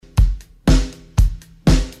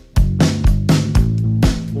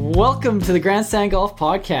Welcome to the Grandstand Golf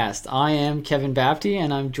Podcast. I am Kevin Bapty,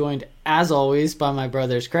 and I'm joined, as always, by my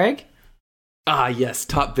brothers Craig. Ah, yes,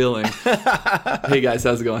 top billing. Hey guys,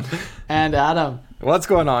 how's it going? And Adam. What's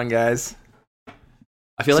going on, guys?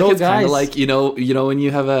 I feel like it's kind of like, you know when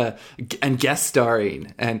you have a guest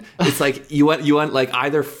starring, and it's like you want like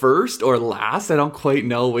either first or last. I don't quite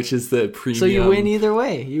know which is the premium. So you win either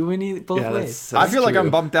way. You win both ways. That's I feel like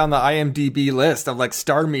I'm bumped down the IMDb list of like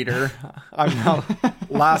star meter. I'm now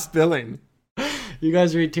last billing. You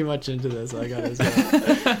guys read too much into this. I got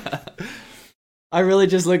it. I really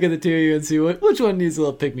just look at the two of you and see which one needs a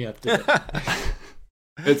little pick me up today.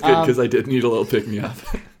 It's good because I did need a little pick me up.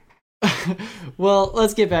 Well,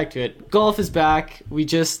 let's get back to it. Golf is back. We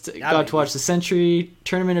just got to watch the Sentry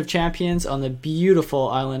Tournament of Champions on the beautiful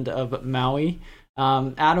island of Maui.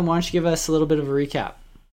 Adam, why don't you give us a little bit of a recap?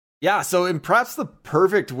 Yeah, so in perhaps the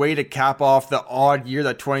perfect way to cap off the odd year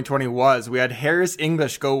that 2020 was, we had Harris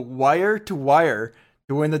English go wire to wire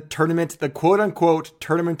to win the tournament, the quote-unquote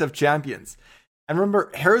Tournament of Champions. And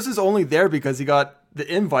remember, Harris is only there because he got the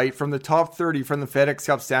invite from the top 30 from the FedEx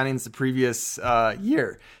Cup standings the previous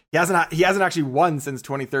year. He hasn't actually won since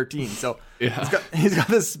 2013, so yeah. he's got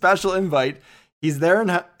this special invite. He's there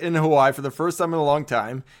in Hawaii for the first time in a long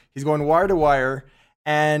time. He's going wire to wire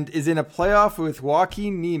and is in a playoff with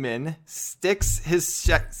Joaquin Niemann, sticks his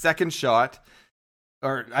second shot,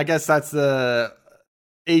 or I guess that's the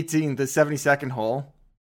 72nd hole,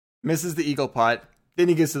 misses the eagle putt, then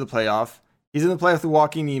he gets to the playoff. He's in the playoff with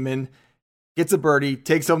Joaquin Niemann, gets a birdie,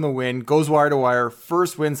 takes home the win, goes wire to wire,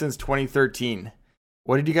 first win since 2013.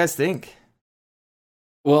 What did you guys think?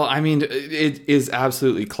 Well, I mean, it is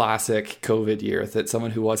absolutely classic COVID year that someone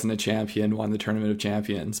who wasn't a champion won the Tournament of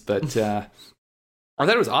Champions. But I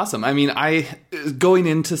thought it was awesome. I mean, going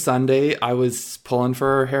into Sunday, I was pulling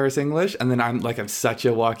for Harris English, and then I'm such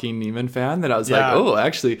a Joaquin Niemann fan that I was like, oh,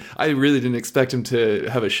 actually, I really didn't expect him to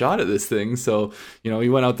have a shot at this thing. So, he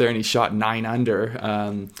went out there and he shot 9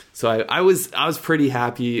 under. So I was pretty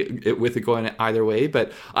happy with it going either way.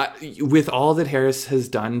 But with all that Harris has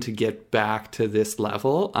done to get back to this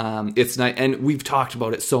level, it's nice. And we've talked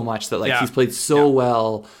about it so much that he's played so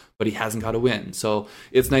well, but he hasn't got a win. So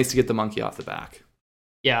it's nice to get the monkey off the back.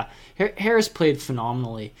 Yeah, Harris played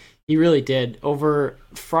phenomenally. He really did. Over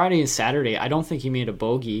Friday and Saturday, I don't think he made a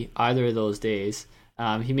bogey either of those days.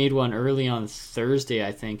 He made one early on Thursday,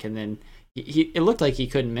 I think, and then it looked like he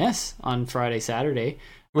couldn't miss on Friday, Saturday.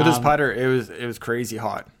 With his putter, it was crazy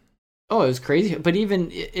hot. Oh, it was crazy. But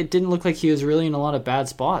even it didn't look like he was really in a lot of bad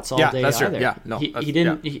spots all day that's either. True. Yeah, no, he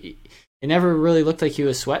didn't. Yeah. It never really looked like he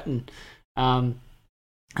was sweating.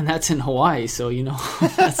 And that's in Hawaii, so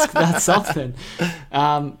that's something.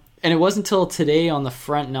 And it wasn't until today on the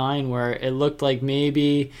front nine where it looked like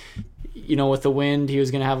maybe, with the wind, he was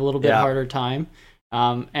going to have a little bit harder time.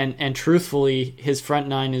 And truthfully, his front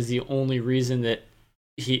nine is the only reason that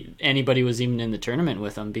anybody was even in the tournament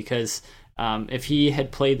with him, because if he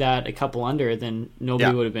had played that a couple under, then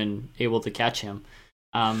nobody would have been able to catch him.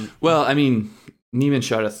 Well, I mean, Niemann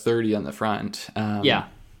shot a 30 on the front.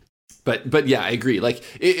 But yeah, I agree. Like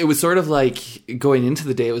it was sort of like going into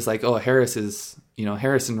the day, it was like, oh, Harris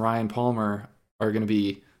and Ryan Palmer are going to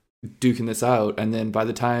be duking this out. And then by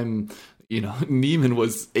the time, Niemann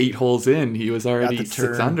was 8 holes in, he was already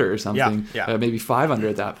 6 under or something, maybe 5 under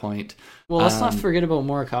at that point. Well, let's not forget about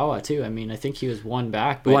Morikawa too. I mean, I think he was one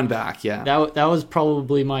back. But one back, yeah. That was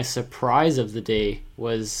probably my surprise of the day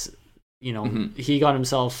was, he got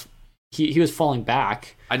himself, he was falling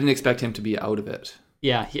back. I didn't expect him to be out of it.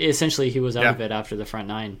 Yeah, essentially he was out of it after the front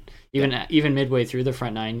nine. Even midway through the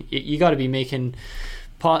front nine, you got to be making,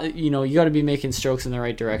 strokes in the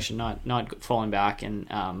right direction, not falling back, and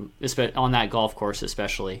on that golf course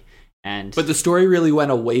especially. But the story really went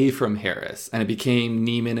away from Harris, and it became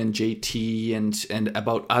Niemann and JT and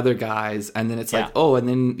about other guys, and then it's like, and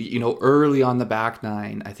then early on the back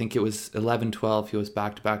nine, I think it was 11, 12, he was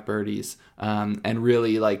back-to-back birdies, and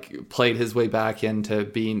really played his way back into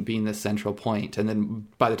being the central point. And then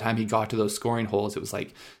by the time he got to those scoring holes, it was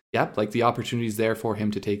the opportunity's there for him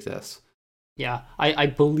to take this. Yeah, I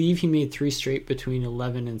believe he made 3 straight between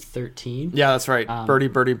 11 and 13. Yeah, that's right.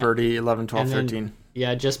 Birdie, 11, 12, 13.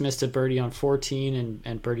 Yeah, just missed a birdie on 14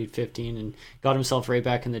 and birdied 15 and got himself right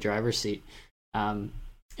back in the driver's seat. And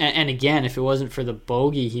again, if it wasn't for the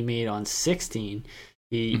bogey he made on 16,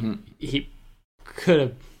 he could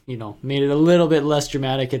have made it a little bit less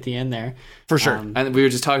dramatic at the end there. For sure. And we were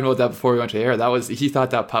just talking about that before we went to air. He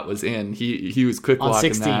thought that putt was in. He was quick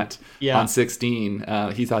walking that on 16.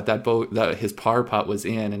 He thought that his par putt was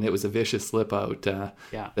in, and it was a vicious slip out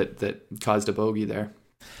that caused a bogey there.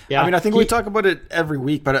 I mean, I think we talk about it every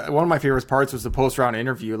week, but one of my favorite parts was the post-round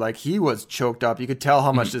interview. Like, he was choked up. You could tell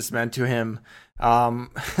how much this meant to him.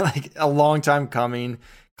 Like, a long time coming,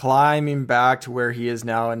 climbing back to where he is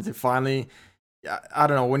now, and to finally, I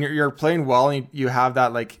don't know, when you're playing well and you have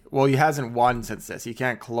that, like, well, he hasn't won since this. He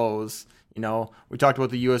can't close. You know, we talked about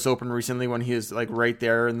the U.S. Open recently when he was like right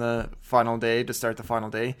there in the final day to start the final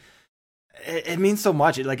day. It means so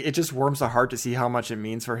much. It just warms the heart to see how much it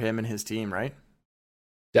means for him and his team, right?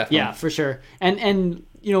 Definitely. Yeah, for sure. And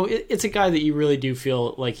you know, it's a guy that you really do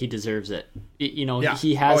feel like he deserves it. You know,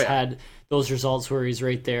 he has had those results where he's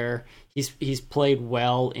right there. He's played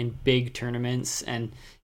well in big tournaments, and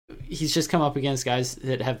he's just come up against guys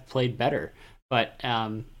that have played better. But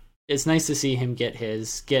it's nice to see him get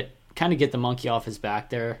the monkey off his back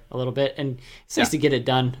there a little bit, and it's nice to get it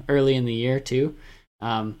done early in the year too.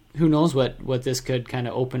 Who knows what this could kind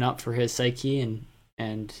of open up for his psyche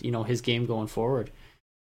and you know, his game going forward.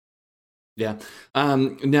 Yeah.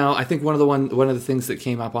 Now I think one of the things that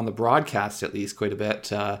came up on the broadcast, at least quite a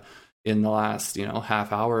bit in the last, you know,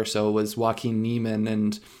 half hour or so, was Joaquin Niemann,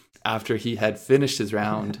 and after he had finished his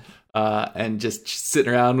round. And just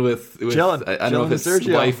sitting around with chilling, I don't know if it's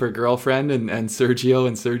Sergio. Wife or girlfriend and Sergio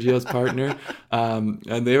and Sergio's partner.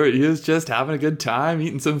 And he was just having a good time,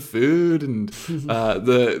 eating some food, and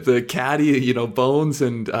the caddy, you know, Bones,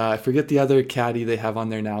 and I forget the other caddy they have on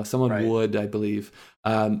there now. Someone Wood, I believe.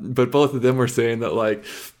 But both of them were saying that, like,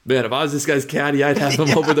 man, if I was this guy's caddy, I'd have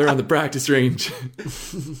him over there on the practice range.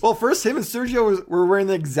 Well, first, him and Sergio were wearing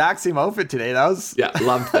the exact same outfit today. That was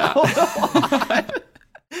loved that.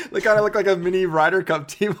 They kind of look like a mini Ryder Cup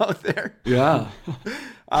team out there. Yeah.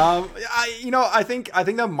 I think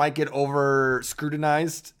that might get over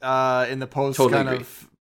scrutinized in the post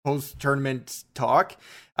tournament talk.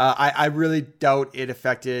 I really doubt it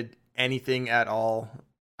affected anything at all.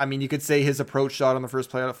 I mean, you could say his approach shot on the first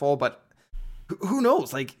play out of full, but who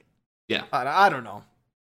knows? Like, I don't know.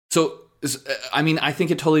 So, I mean, I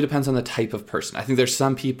think it totally depends on the type of person. I think there's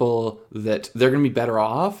some people that they're going to be better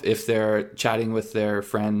off if they're chatting with their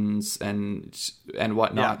friends and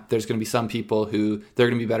whatnot. Yeah. There's going to be some people who they're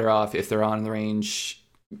going to be better off if they're on the range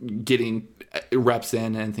getting reps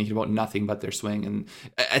in and thinking about nothing but their swing. And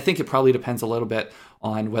I think it probably depends a little bit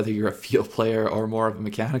on whether you're a field player or more of a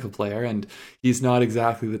mechanical player. And he's not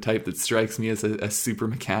exactly the type that strikes me as a super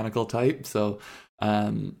mechanical type. So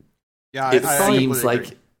it seems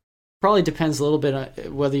like... Probably depends a little bit on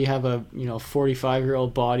whether you have a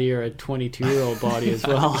 45-year-old body or a 22-year-old body as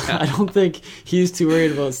well. I don't think he's too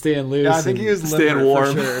worried about staying loose. Yeah, I think he was staying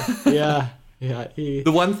warm. For sure. Yeah.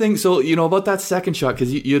 The one thing, so about that second shot,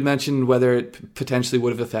 because you had mentioned whether it potentially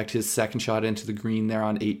would have affected his second shot into the green there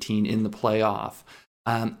on 18 in the playoff.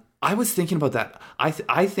 I was thinking about that.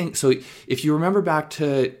 I think so. If you remember back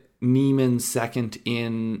to Niemann's second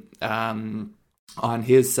in. On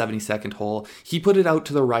his 72nd hole, he put it out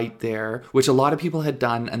to the right there, which a lot of people had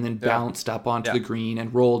done, and then bounced up onto the green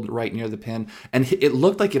and rolled right near the pin. And it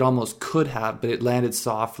looked like it almost could have, but it landed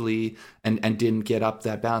softly and didn't get up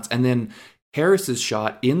that bounce. And then Harris's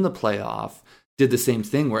shot in the playoff did the same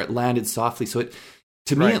thing, where it landed softly. So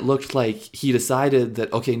to me, it looked like he decided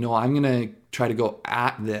that, okay, no, I'm going to try to go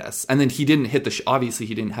at this. And then he didn't hit obviously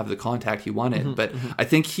he didn't have the contact he wanted. But I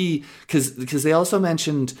think because they also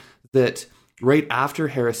mentioned that right after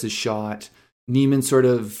Harris's shot, Niemann sort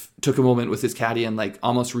of took a moment with his caddy and like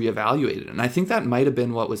almost reevaluated. And I think that might have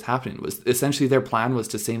been what was happening. Was essentially their plan was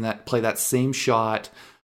to play that same shot,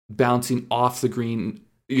 bouncing off the green,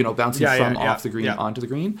 off the green onto the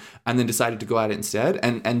green, and then decided to go at it instead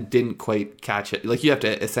and didn't quite catch it. Like, you have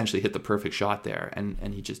to essentially hit the perfect shot there,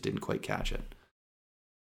 and he just didn't quite catch it.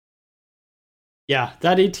 Yeah,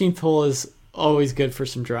 that 18th hole is always good for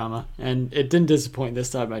some drama, and it didn't disappoint this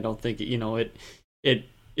time. I don't think it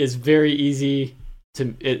is very easy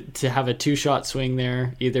to have a 2-shot swing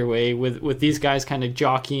there either way, with these guys kind of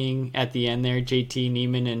jockeying at the end there. JT,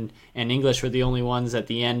 Niemann, and English were the only ones at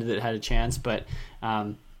the end that had a chance, but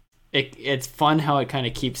it's fun how it kind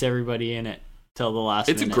of keeps everybody in it till the last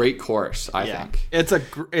minute. It's a great course, I think.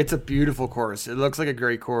 It's a beautiful course. It looks like a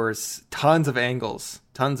great course. Tons of angles.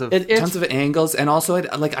 Tons of angles, and also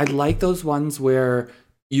I like those ones where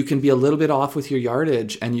you can be a little bit off with your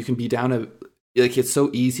yardage, and you can be down it's so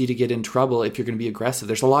easy to get in trouble if you're going to be aggressive.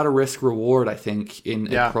 There's a lot of risk reward, I think,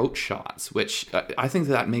 in approach shots, which I think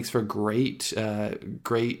that makes for great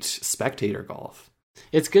spectator golf.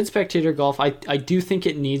 It's good spectator golf. I do think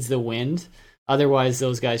it needs the wind. Otherwise,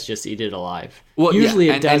 those guys just eat it alive. Well, usually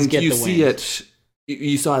it does get the wind. See it.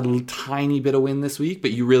 You saw a tiny bit of wind this week,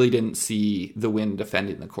 but you really didn't see the wind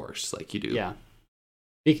defending the course like you do. Yeah.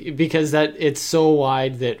 because that it's so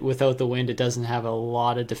wide that without the wind, it doesn't have a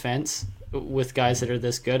lot of defense with guys that are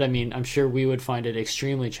this good. I mean, I'm sure we would find it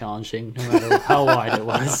extremely challenging no matter how wide it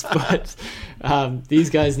was. But these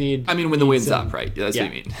guys need. I mean, when the wind's up, right? That's what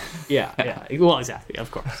you mean. Yeah. Well, exactly.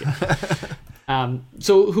 Of course. Yeah.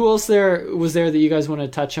 So who else was there that you guys want to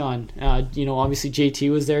touch on? Obviously JT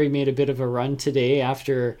was there. He made a bit of a run today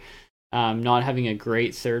after not having a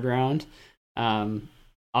great third round.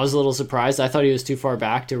 I was a little surprised. I thought he was too far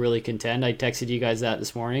back to really contend. I texted you guys that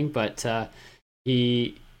this morning, but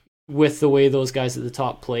with the way those guys at the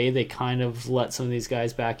top play, they kind of let some of these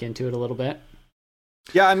guys back into it a little bit.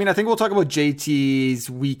 Yeah, I mean, I think we'll talk about JT's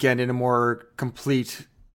weekend in a more complete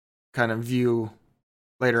kind of view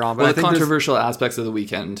later on. But I think controversial aspects of the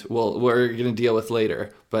weekend we're going to deal with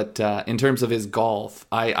later. But in terms of his golf,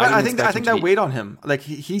 I think that weighed on him. Like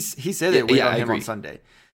he said it weighed on him on Sunday.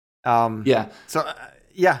 So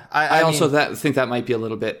I also think that might be a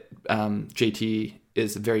little bit. JT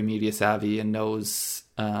is very media savvy and knows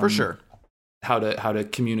for sure how to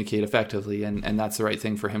communicate effectively, and that's the right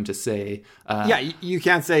thing for him to say. You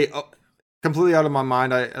can't say completely out of my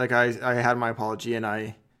mind. I had my apology, and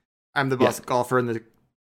I'm the best golfer in the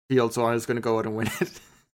field, so I'm just going to go out and win it.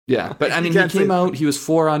 Yeah, but I mean, he came out. He was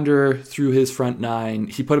 4 under through his front 9.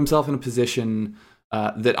 He put himself in a position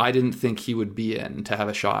that I didn't think he would be in to have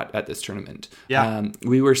a shot at this tournament. Yeah.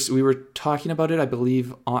 We were talking about it, I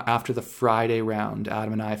believe, after the Friday round,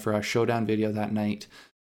 Adam and I, for our showdown video that night.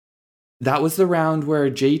 That was the round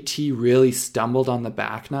where JT really stumbled on the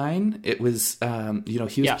back 9. It was,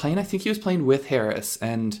 he was playing, I think he was playing with Harris,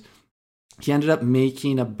 and he ended up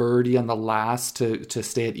making a birdie on the last to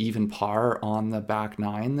stay at even par on the back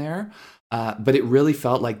 9 there. But it really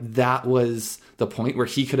felt like that was the point where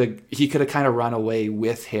he could have kind of run away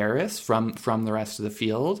with Harris from the rest of the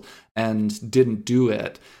field and didn't do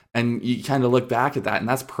it. And you kind of look back at that, and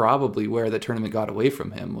that's probably where the tournament got away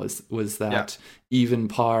from him was that even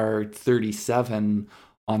par 37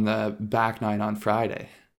 on the back 9 on Friday.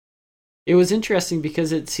 It was interesting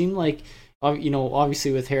because it seemed like,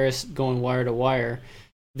 obviously with Harris going wire to wire,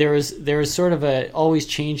 there was sort of a always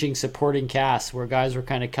changing supporting cast where guys were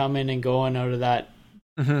kind of coming and going out of that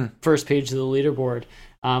first page of the leaderboard.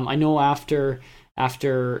 I know after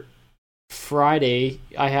Friday,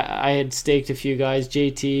 I had staked a few guys,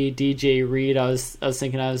 JT, DJ, Reed. I was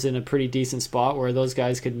thinking I was in a pretty decent spot where those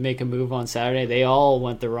guys could make a move on Saturday. They all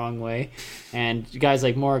went the wrong way, and guys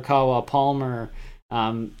like Morikawa, Palmer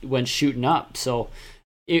went shooting up. So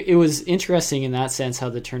it was interesting in that sense how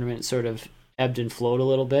the tournament sort of ebbed and flowed a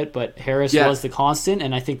little bit, but Harris was the constant,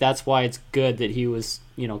 and I think that's why it's good that he was,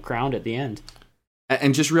 crowned at the end.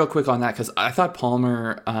 And just real quick on that, because I thought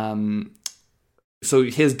Palmer, so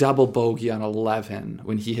his double bogey on 11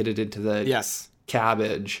 when he hit it into the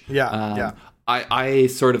cabbage, I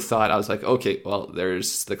sort of thought, I was like, okay, well,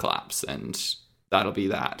 there's the collapse, and that'll be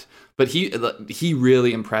that. But he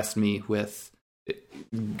really impressed me with,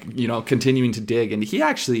 continuing to dig, and he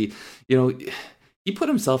actually, he put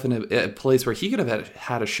himself in a place where he could have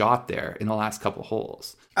had a shot there in the last couple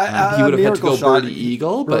holes. He would have had to go birdie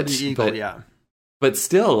eagle, but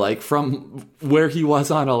still, like from where he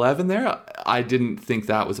was on 11 there, I didn't think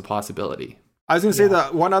that was a possibility. I was going to say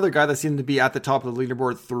that one other guy that seemed to be at the top of the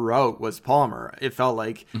leaderboard throughout was Palmer. It felt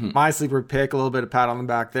like my sleeper pick, a little bit of pat on the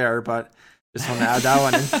back there, but just want to add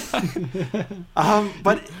that one in.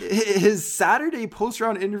 But his Saturday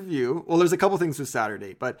post-round interview, well, there's a couple things with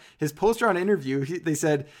Saturday, but his post-round interview, they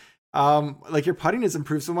said, your putting has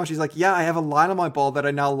improved so much. He's like, yeah, I have a line on my ball that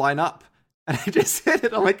I now line up. And I just hit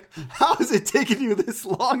it. I'm like, how is it taking you this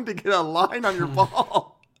long to get a line on your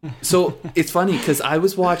ball? So it's funny because I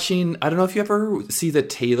was watching, I don't know if you ever see the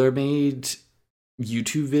TaylorMade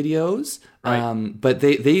YouTube videos, right. But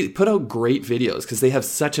they put out great videos because they have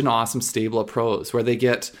such an awesome stable of pros where they'll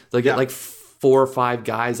get like 4 or 5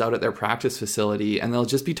 guys out at their practice facility, and they'll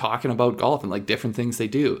just be talking about golf and like different things they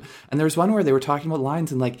do. And there was one where they were talking about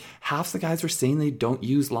lines, and like half the guys were saying they don't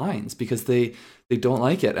use lines because they don't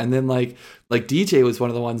like it. And then like DJ was one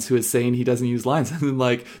of the ones who was saying he doesn't use lines. And then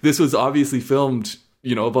like this was obviously filmed,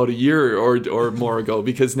 about a year or more ago,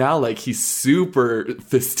 because now like he's super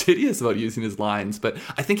fastidious about using his lines. But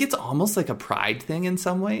I think it's almost like a pride thing in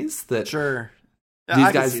some ways that sure. Yeah,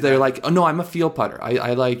 these guys, they're like, oh no, I'm a field putter.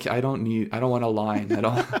 I don't want a line. I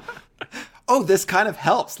don't. Oh, this kind of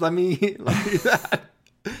helps. Let me do that.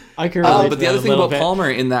 I can relate but the other thing about Palmer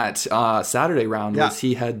in that Saturday round was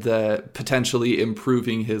he had the potentially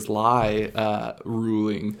improving his lie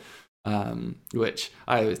ruling, which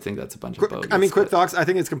I always think that's a bunch of bogus. I mean, quick thoughts. I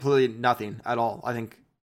think it's completely nothing at all. I think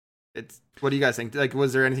it's. What do you guys think? Like,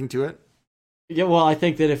 was there anything to it? Yeah, well, I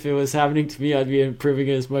think that if it was happening to me, I'd be improving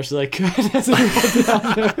it as much as I could.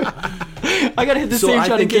 I gotta hit the same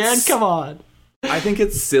shot again. Come on. I think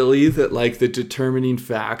it's silly that like the determining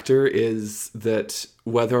factor is that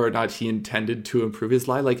whether or not he intended to improve his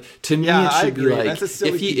lie. Like to me, it should be like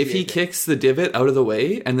if he kicks the divot out of the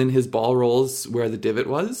way and then his ball rolls where the divot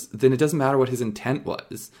was, then it doesn't matter what his intent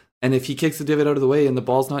was. And if he kicks the divot out of the way and the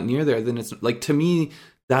ball's not near there, then it's like, to me,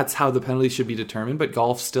 that's how the penalty should be determined. But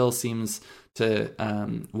golf still seems to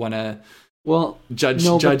want to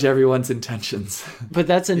judge everyone's intentions. But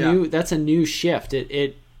that's a new shift.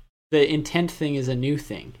 The intent thing is a new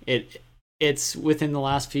thing. It's within the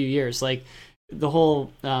last few years. Like the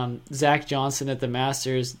whole Zach Johnson at the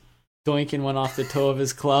Masters doinking one off the toe of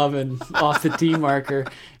his club and off the tee marker.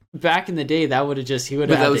 Back in the day, that would have he would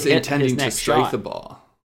have had to hit his next strike shot. The ball.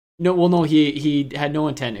 No, he had no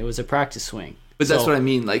intent. It was a practice swing. But that's what I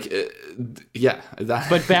mean. Like,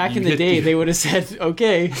 But back in the day, they would have said,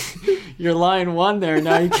 "Okay, you're line one there.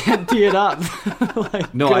 Now you can't tee it up."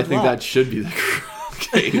 No, I think that should be the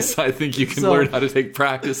case. I think you can learn how to take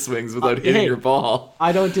practice swings without hitting your ball.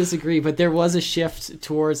 I don't disagree, but there was a shift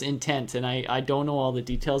towards intent, and I don't know all the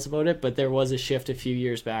details about it, but there was a shift a few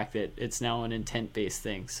years back that it's now an intent-based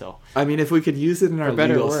thing. So I mean, if we could use it in our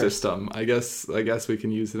legal system, I guess we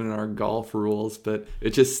can use it in our golf rules, but it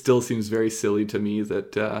just still seems very silly to me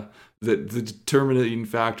that the determining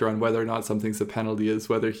factor on whether or not something's a penalty is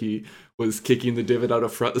whether he was kicking the divot out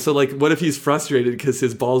of front. So like, what if he's frustrated because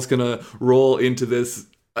his ball's gonna roll into this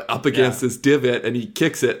up against this divot and he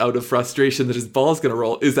kicks it out of frustration that his ball's gonna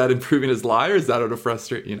roll? Is that improving his lie or is that out of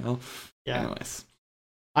frustration? Yeah. Anyways,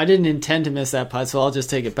 I didn't intend to miss that putt, so I'll just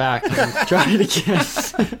take it back and try it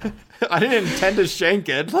again. I didn't intend to shank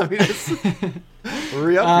it. Let me just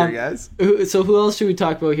hurry up here, guys. So who else should we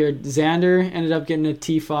talk about here? Xander ended up getting a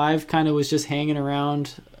T5, kind of was just hanging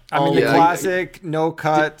around. The classic, no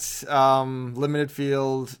cut, limited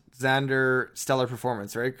field, Xander, stellar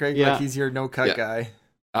performance, right, Craig? Yeah. Like he's your no cut guy.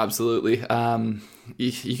 Absolutely.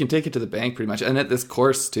 You can take it to the bank pretty much, and at this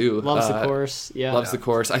course too. Loves the course. Yeah, loves the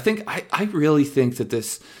course. I really think that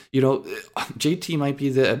this, JT might be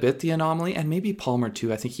a bit the anomaly, and maybe Palmer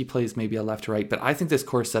too. I think he plays maybe a left to right, but I think this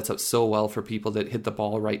course sets up so well for people that hit the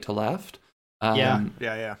ball right to left. Yeah.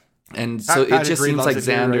 And so it just seems like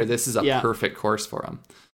Xander, right? This is a perfect course for him.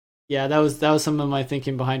 Yeah, that was some of my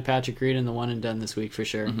thinking behind Patrick Reed and the one and done this week for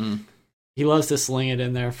sure. Mm-hmm. He loves to sling it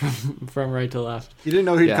in there from right to left. You didn't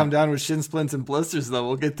know he'd come down with shin splints and blisters, though.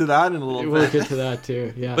 We'll get to that in a little bit. We'll get to that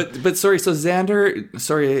too. Yeah. But so Xander,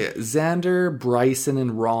 Bryson,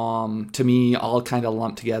 and Rahm, to me, all kind of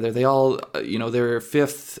lumped together. They all, they're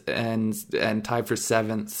fifth and tied for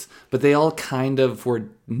seventh, but they all kind of were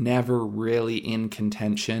never really in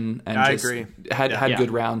contention. And I agree. Had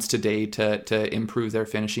good rounds today to improve their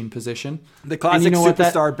finishing position. The classic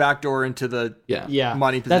superstar backdoor into the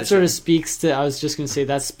money position. That sort of speaks to, I was just going to say,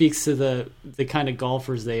 that speaks to the kind of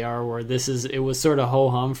golfers they are, where it was sort of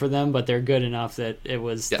ho-hum for them, but they're good enough that it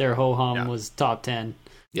was their ho-hum was top 10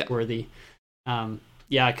 worthy. Kind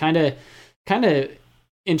of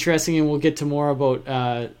interesting, and we'll get to more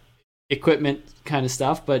about equipment kind of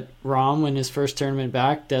stuff, but Rahm, in his first tournament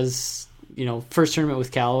back, does, first tournament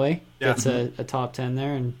with Callaway, gets a top 10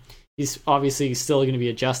 there, and he's obviously still going to be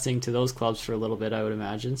adjusting to those clubs for a little bit, I would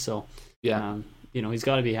imagine. So he's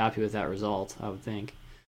got to be happy with that result, I would think.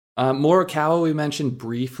 Morikawa we mentioned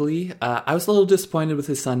briefly. I was a little disappointed with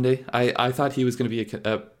his Sunday. I thought he was going to be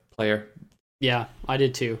a player. Yeah, I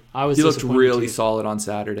did too. He looked really solid on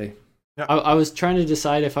Saturday. I was trying to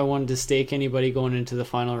decide if I wanted to stake anybody going into the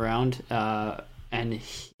final round, and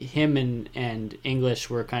him and English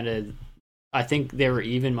were kind of, I think they were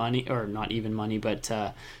even money, or not even money, but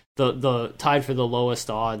the tied for the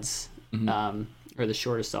lowest odds, or the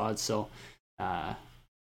shortest odds. So, I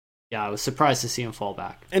was surprised to see him fall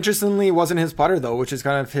back. Interestingly, it wasn't his putter though, which is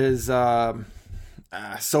kind of his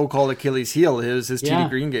so-called Achilles heel. His TD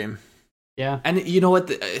Green game. Yeah. And you know what?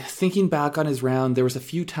 Thinking back on his round, there was a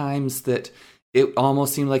few times that it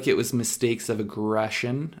almost seemed like it was mistakes of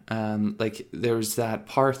aggression. Like there was that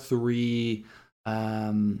par 3...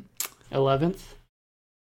 11th?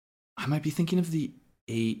 I might be thinking of the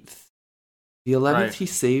 8th. The 11th, right. He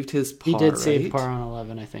saved his par, He did save par on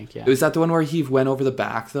 11, I think, yeah. Was that the one where he went over the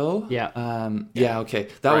back, though? Yeah. Okay.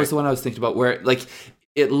 That was the one I was thinking about, where, like,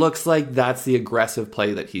 it looks like that's the aggressive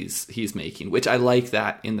play that he's making, which I like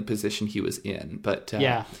that in the position he was in. But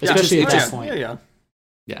especially at that point.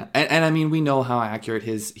 Yeah. And I mean, we know how accurate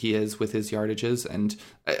he is with his yardages, and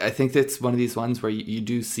I think that's one of these ones where you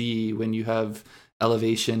do see, when you have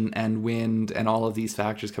elevation and wind and all of these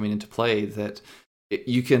factors coming into play, that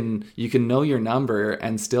you can know your number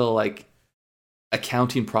and still, like,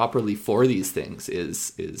 accounting properly for these things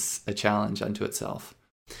is a challenge unto itself.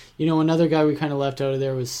 Another guy we kind of left out of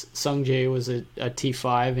there was Sung Jae, was a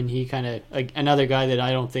T5, and he kind of another guy that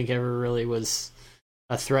I don't think ever really was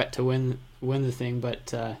a threat to win the thing,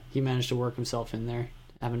 but he managed to work himself in there,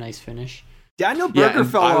 have a nice finish. Daniel Berger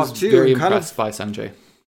fell off too. Very impressed by Sung Jae.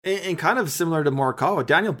 And kind of similar to Morikawa,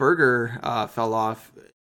 Daniel Berger fell off.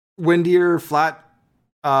 Windier, flat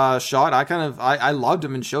shot. I loved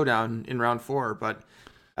him in Showdown in round 4, but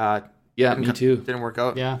me too. Didn't work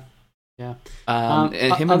out. Yeah. And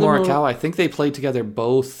him and Morikawa, I think they played together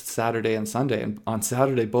both Saturday and Sunday. And on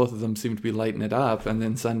Saturday, both of them seemed to be lighting it up, and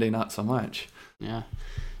then Sunday, not so much. Yeah,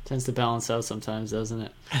 tends to balance out sometimes,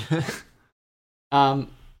 doesn't it?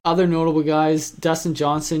 Other notable guys, Dustin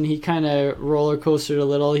Johnson, he kind of roller coastered a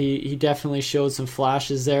little. He definitely showed some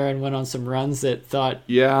flashes there and went on some runs that thought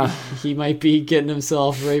he might be getting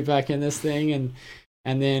himself right back in this thing,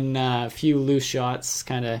 and then a few loose shots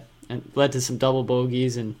kind of led to some double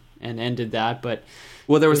bogeys and ended that. But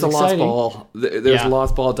there was a exciting. lost ball. There was a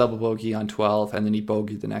lost ball double bogey on 12, and then he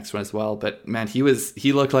bogeyed the next one as well. But man, he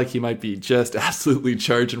looked like he might be just absolutely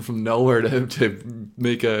charging from nowhere to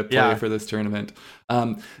make a play for this tournament.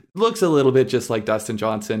 Looks a little bit just like Dustin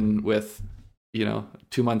Johnson with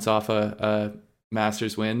 2 months off a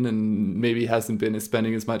Masters win, and maybe hasn't been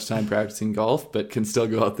spending as much time practicing golf, but can still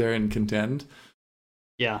go out there and contend.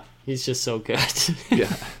 Yeah, he's just so good.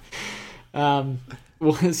 Yeah.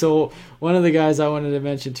 So one of the guys I wanted to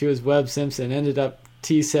mention too is Webb Simpson. Ended up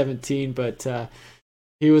T17, but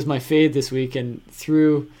he was my fade this week, and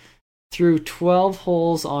through 12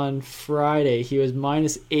 holes on Friday, he was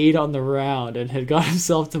 -8 on the round and had got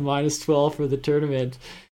himself to -12 for the tournament.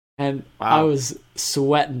 And wow. I was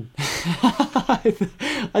sweating.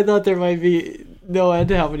 I thought there might be no end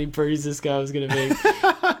to how many birdies this guy was going to make.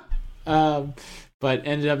 But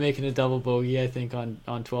ended up making a double bogey, I think,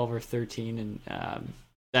 on 12 or 13. And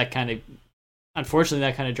that kind of, unfortunately,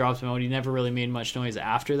 that kind of dropped him out. He never really made much noise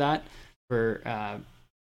after that for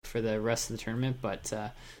the rest of the tournament. But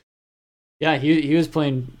yeah, he was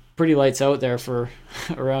playing pretty lights out there for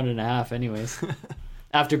a round and a half anyways.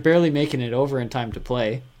 After barely making it over in time to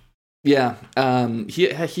play. Yeah, he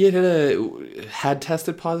had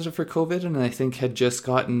tested positive for COVID, and I think had just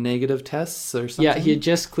gotten negative tests or something. Yeah, he had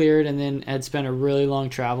just cleared, and then had spent a really long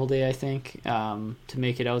travel day, I think, to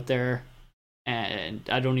make it out there. And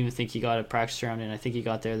I don't even think he got a practice round in. I think he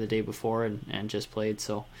got there the day before and just played.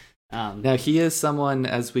 So now he is someone,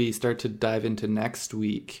 as we start to dive into next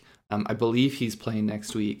week. I believe he's playing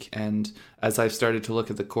next week, and as I've started to look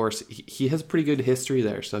at the course, he has pretty good history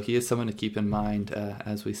there, so he is someone to keep in mind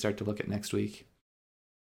as we start to look at next week.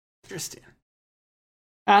 Interesting.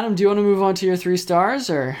 Adam, do you want to move on to your 3 stars,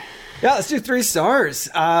 or? Yeah, let's do 3 stars.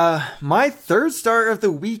 My 3rd star of the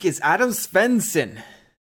week is Adam Svensson.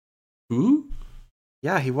 Who?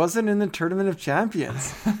 Yeah, he wasn't in the Tournament of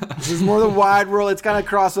Champions. This is more the wide world. It's kind of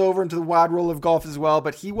crossover into the wide world of golf as well,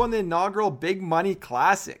 but he won the inaugural Big Money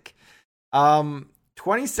Classic.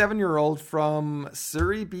 27-year-old from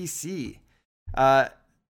Surrey, BC. I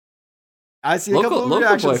see a couple of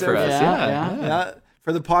reactions there. For us. Yeah.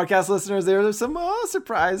 For the podcast listeners there's some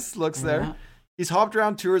surprise looks there. He's hopped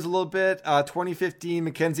around tours a little bit. 2015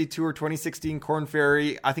 Mackenzie Tour, 2016 Corn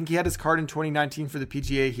Ferry. I think he had his card in 2019 for the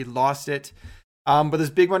PGA. He lost it. But this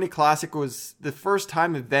Big Money Classic was the first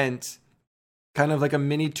time event, kind of like a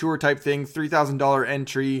mini tour type thing, $3,000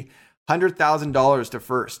 entry, $100,000 to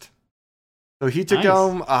first. So he took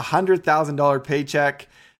home a $100,000 paycheck.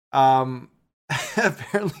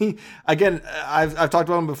 Apparently, again, I've talked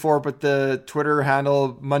about him before, but the Twitter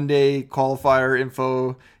handle Monday Qualifier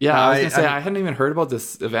Info. Yeah, I was gonna say I hadn't even heard about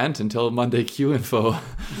this event until Monday Q Info,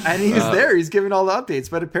 and he was there. He's giving all the updates.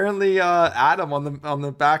 But apparently, Adam on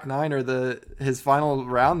the back 9 or his final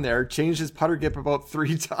round there changed his putter grip about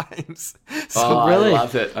 3 times. So really,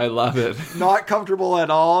 I love it. Not comfortable at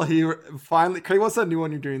all. He finally, Craig, what's that new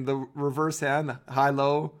one you're doing? The reverse hand, high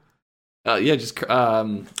low. Just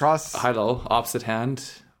cross high low opposite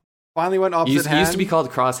hand. Finally went opposite hand. It used to be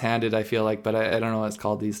called cross-handed, I feel like, but I don't know what it's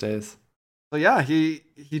called these days. So yeah, he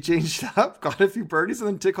changed it up, got a few birdies, and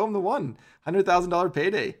then took home the $100,000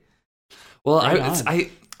 payday. Well,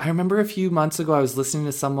 I remember a few months ago I was listening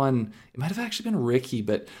to someone. It might have actually been Ricky,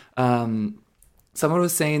 but someone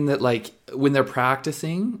was saying that like when they're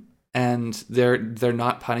practicing and they're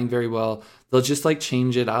not putting very well, they'll just like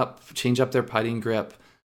change up their putting grip.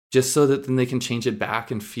 Just so that then they can change it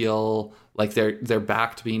back and feel like they're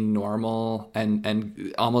back to being normal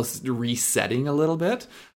and almost resetting a little bit.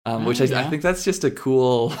 which I think that's just a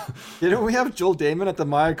cool. Didn't we have Joel Damon at the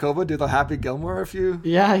Mayakoba do the Happy Gilmore a few?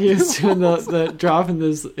 Yeah, he was doing the dropping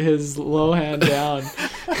his low hand down.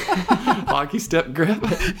 Hockey step grip.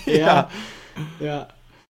 Yeah.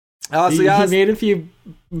 He made a few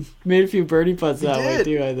birdie putts that way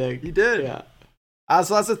too, I think. He did. Yeah.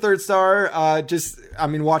 So that's the third star.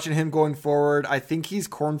 Watching him going forward, I think he's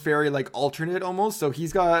Corn Ferry like alternate almost. So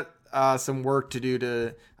he's got some work to do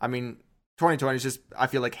 2020 is just, I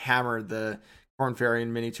feel like, hammered the Corn Ferry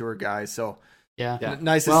and Mini Tour guys. So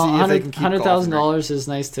nice to see if they can keep $100,000 is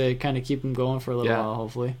nice to kind of keep them going for a little while.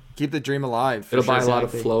 Hopefully, keep the dream alive. It'll buy a lot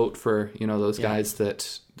of float for those guys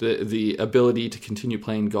that the ability to continue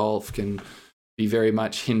playing golf can be very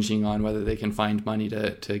much hinging on whether they can find money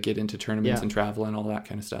to get into tournaments and travel and all that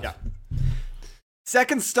kind of stuff. Yeah.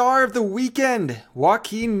 Second star of the weekend,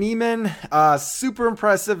 Joaquin Niemann. Super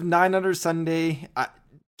impressive 9 under Sunday.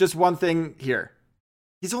 Just one thing here.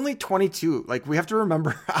 He's only 22. Like, we have to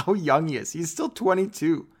remember how young he is. He's still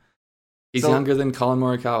 22. He's younger than Colin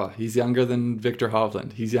Morikawa. He's younger than Victor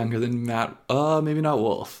Hovland. He's younger than Matt. Maybe not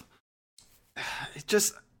Wolf.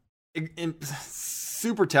 Just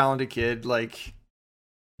super talented kid. Like,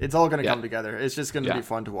 it's all going to come together. It's just going to be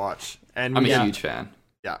fun to watch. And I'm a huge fan.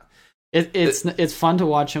 Yeah. It's fun to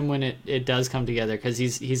watch him when it does come together, because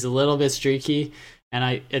he's a little bit streaky,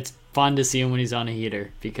 and it's fun to see him when he's on a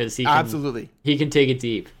heater, because he can take it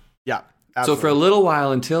deep. Yeah. Absolutely. So for a little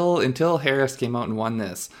while, until Harris came out and won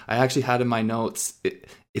this, I actually had in my notes,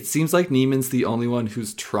 it seems like Niemann's the only one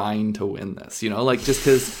who's trying to win this, like, just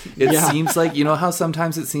because it seems like, how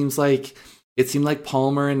sometimes it seemed like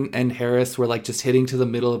Palmer and Harris were like just hitting to the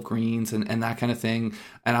middle of greens and that kind of thing.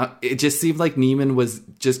 And it just seemed like Niemann was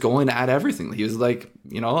just going at everything. He was like,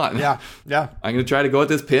 I'm going to try to go at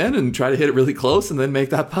this pin and try to hit it really close and then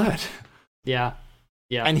make that putt. Yeah.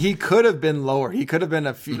 Yeah. And he could have been lower. He could have been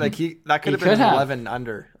a few, that could have been 11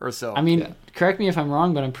 under or so. I mean, correct me if I'm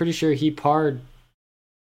wrong, but I'm pretty sure he parred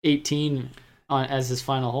 18 as his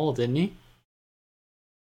final hole, didn't he?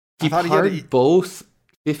 He parred both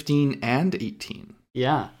 15 and 18.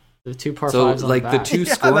 Yeah. The two par fives on the back. So, the two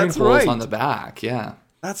scoring holes on the back. Yeah.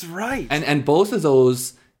 That's right. And both of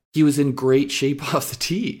those, he was in great shape off the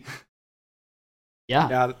tee. Yeah.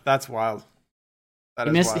 Yeah, that's wild.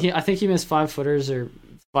 I think he missed 5 footers or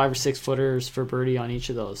 5 or 6 footers for birdie on each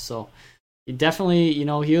of those. So he definitely,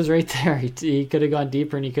 he was right there. He could have gone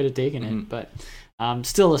deeper and he could have taken it, but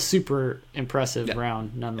still a super impressive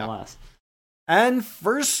round nonetheless. And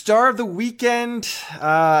first star of the weekend,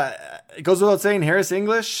 it goes without saying, Harris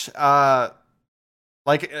English.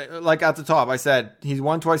 Like at the top, I said he's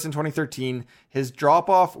won twice in 2013. His drop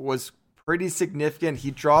off was pretty significant. He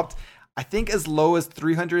dropped, I think, as low as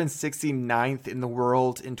 369th in the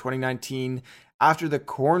world in 2019 after the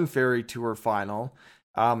Corn Ferry Tour final.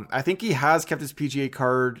 I think he has kept his PGA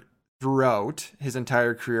card throughout his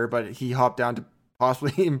entire career, but he hopped down to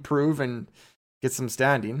possibly improve and get some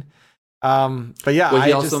standing. But yeah,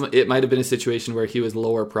 it might have been a situation where he was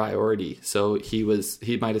lower priority. So he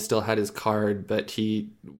might have still had his card, but he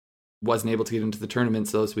wasn't able to get into the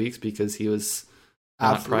tournaments those weeks because he was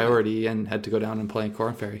not priority and had to go down and play in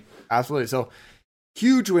Corn Ferry. Absolutely. So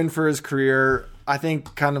huge win for his career. I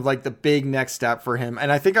think kind of like the big next step for him.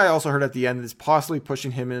 And I think I also heard at the end is possibly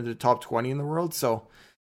pushing him into the top 20 in the world. So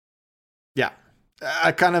yeah.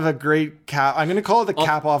 Kind of a great cap. I'm going to call it the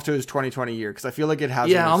cap off to his 2020 year, because I feel like it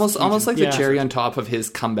has. Yeah, almost like the cherry on top of his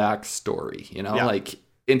comeback story. Like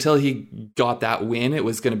until he got that win, it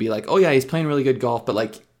was going to be like, oh yeah, he's playing really good golf, but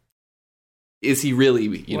like, is he really?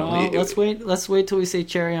 Let's wait till we say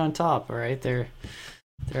cherry on top. All right, there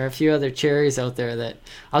are a few other cherries out there that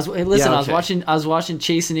I was watching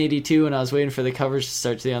Chasing 82, and I was waiting for the coverage to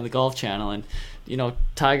start today on the Golf Channel, and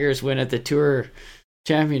Tiger's win at the Tour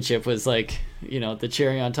Championship was like, the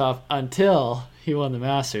cherry on top until he won the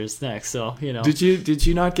Masters next. So, Did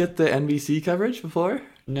you not get the NBC coverage before?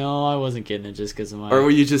 No, I wasn't getting it just because of my... Or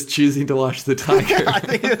were you just choosing to watch the Tiger? I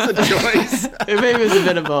think it's a choice. Maybe it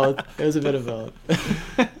was a bit of both.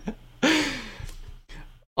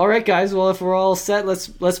 All right, guys. Well, if we're all set,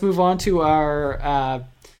 let's move on to our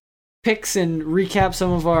picks and recap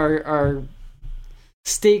some of our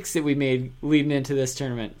stakes that we made leading into this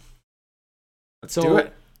tournament. Let's do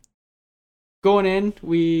it. Going in,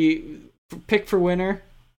 we picked for winner.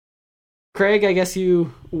 Craig, I guess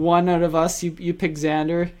you won out of us. You picked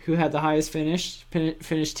Xander, who had the highest finish.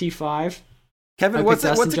 Finished T5. Kevin, what's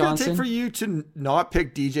it going to take for you to not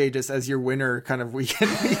pick DJ just as your winner kind of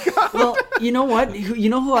weekend? Well, you know what? You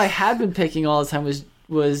know who I had been picking all the time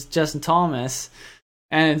was Justin Thomas.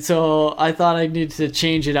 And so I thought I needed to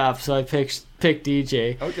change it up. So I picked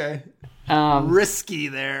DJ. Okay. Risky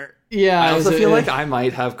there. Yeah, I also feel like I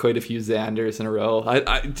might have quite a few Xanders in a row.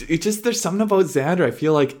 It just there's something about Xander. I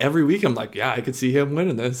feel like every week I'm like, yeah, I could see him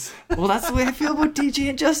winning this. Well, that's the way I feel about DJ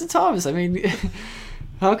and Justin Thomas. I mean,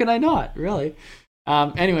 how can I not? Really?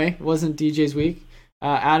 Anyway, it wasn't DJ's week.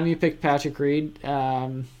 Adam, you picked Patrick Reed.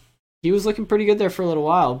 He was looking pretty good there for a little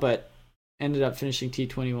while, but ended up finishing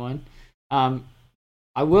T21.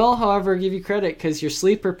 I will, however, give you credit because your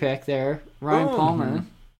sleeper pick there, Ryan Palmer,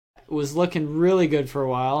 was looking really good for a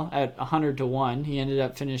while at 100-1. He ended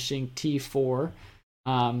up finishing T4,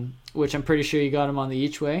 which I'm pretty sure you got him on the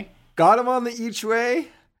each way. Got him on the each way.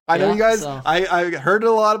 I know you guys, I heard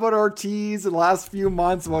a lot about Ortiz in the last few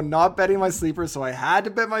months about not betting my sleeper, so I had to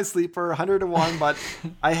bet my sleeper 100-1, but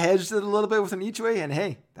I hedged it a little bit with an each way, and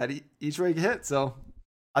hey, that each way hit, so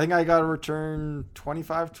I think I got to return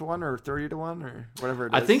 25-1 or 30-1 or whatever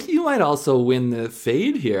it is. I think you might also win the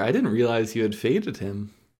fade here. I didn't realize you had faded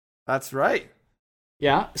him. That's right.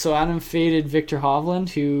 Yeah, so Adam faded Victor Hovland,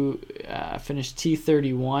 who finished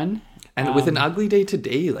T31. And with an ugly day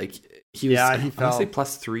today, like he was, he fell. I would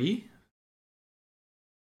say +3.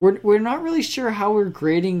 We're not really sure how we're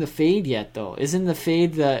grading the fade yet, though. Isn't the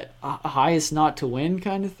fade the highest not to win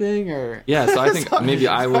kind of thing, or? Yeah, so I think maybe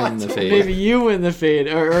I win the fade. Maybe you win the fade,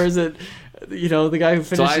 or is it, the guy who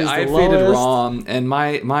finishes the lowest? So I faded Rom, and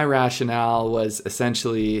my rationale was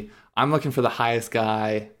essentially I'm looking for the highest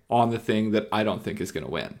guy on the thing that I don't think is going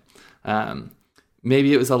to win.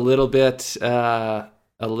 Maybe it was a little bit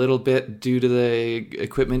due to the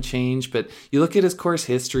equipment change, but you look at his course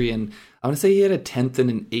history, and I want to say he had a 10th and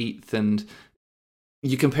an 8th, and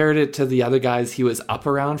you compared it to the other guys he was up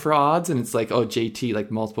around for odds, and it's like, oh, JT,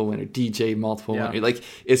 like multiple winner, DJ, multiple winner. Like,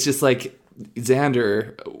 it's just like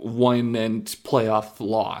Xander won and playoff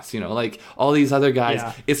loss, like all these other guys.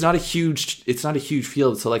 Yeah. It's not a huge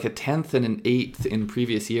field. So like a 10th and an 8th in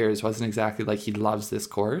previous years wasn't exactly like he loves this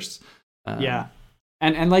course. Yeah.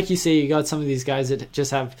 And like you say, you got some of these guys that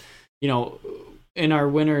just have, in our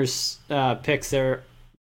winners picks there,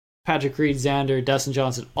 Patrick Reed, Xander, Dustin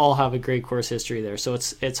Johnson all have a great course history there. So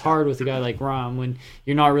it's hard with a guy like Rom when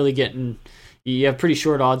you're not really you have pretty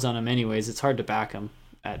short odds on him anyways. It's hard to back him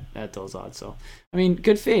at those odds. So, I mean,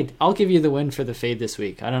 good fade. I'll give you the win for the fade this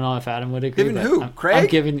week. I don't know if Adam would agree. Giving who? Craig? I'm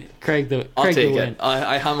giving Craig the win.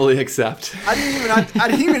 I humbly accept. I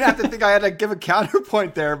didn't even have to think I had to give a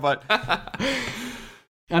counterpoint there, but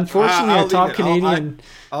unfortunately, our top Canadian,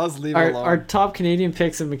 I'll just leave it alone. Our top Canadian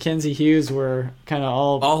picks of Mackenzie Hughes were kind of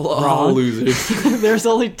all wrong. Losers. There's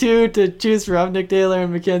only two to choose from, Nick Taylor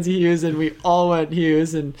and Mackenzie Hughes, and we all went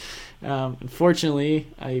Hughes. And unfortunately,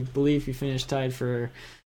 I believe he finished tied for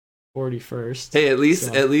 41st. Hey, at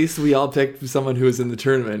least we all picked someone who was in the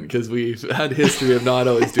tournament, because we've had history of not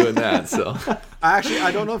always doing that. So I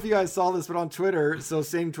don't know if you guys saw this, but on Twitter, so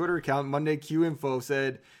same Twitter account, Monday Q Info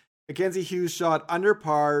said Mackenzie Hughes shot under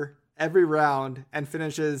par every round and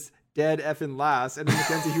finishes dead effing last. And then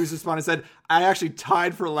Mackenzie Hughes responded and said, I actually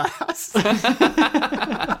tied for last.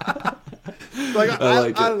 I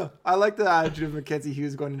don't know. I like the attitude of Mackenzie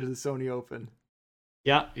Hughes going into the Sony Open.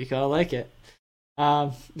 Yeah, you gotta like it.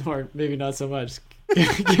 Or maybe not so much.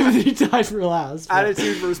 Given that he tied for last. But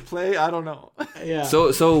attitude versus play, I don't know. Yeah.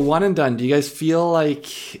 So one and done. Do you guys feel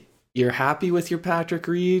like you're happy with your Patrick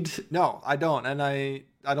Reed? No, I don't. And I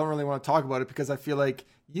don't really want to talk about it because I feel like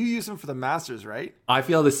you use him for the Masters, right? I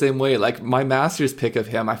feel the same way. Like my Masters pick of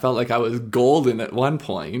him, I felt like I was golden at one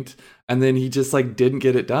point, and then he just like didn't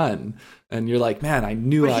get it done. And you're like, man, I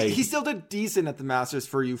knew he still did decent at the Masters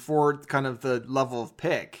for you for kind of the level of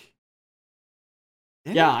pick.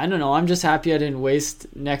 Yeah, I don't know. I'm just happy I didn't waste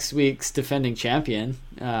next week's defending champion.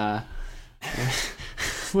 When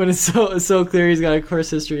it's so clear he's got a course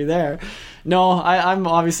history there. No, I'm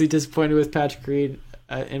obviously disappointed with Patrick Reed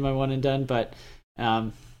in my one and done, but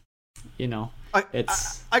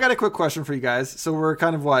it's. I got a quick question for you guys. So we're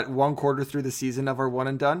kind of one quarter through the season of our one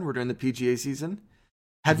and done. We're doing the PGA season.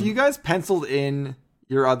 Have you guys penciled in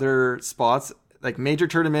your other spots, like major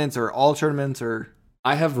tournaments or all tournaments, or?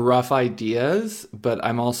 I have rough ideas, but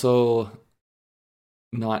I'm also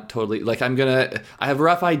not totally like I have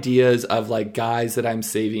rough ideas of like guys that I'm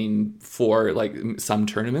saving for like some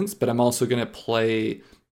tournaments, but I'm also going to play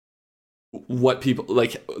what people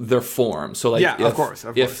like their form. So like, of course.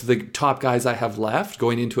 If the top guys I have left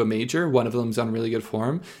going into a major, one of them's on really good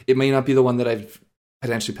form, it may not be the one that I've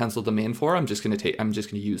potentially penciled them in for. I'm just going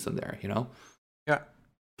to use them there, Yeah.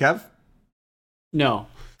 Kev? No.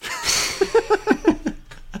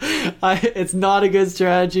 It's not a good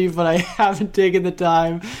strategy, but I haven't taken the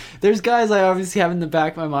time. There's guys I obviously have in the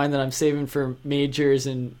back of my mind that I'm saving for majors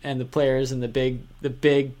and the players and the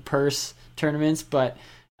big purse tournaments, but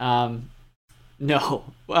No,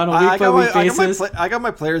 on a week by week basis. I got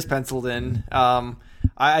my players penciled in.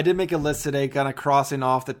 I did make a list today, kind of crossing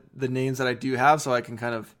off the names that I do have, so I can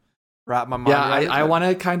kind of wrap my mind. Yeah, I want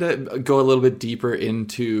to kind of go a little bit deeper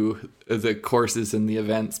into the courses and the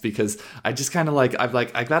events, because I just kind of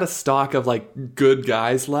I've got a stock of like good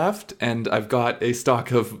guys left, and I've got a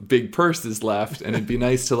stock of big purses left, and it'd be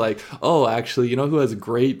nice to like, oh, actually, you know who has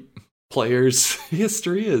great players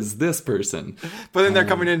history is this person. But then they're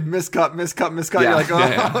coming in miscut. Yeah, you're like,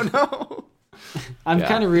 oh no. I'm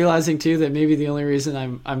kind of realizing too that maybe the only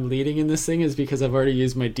reason I'm leading in this thing is because I've already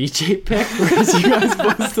used my DJ pick, whereas you guys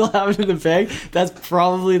both still have it in the bag. That's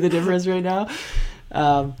probably the difference right now.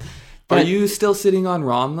 Are you still sitting on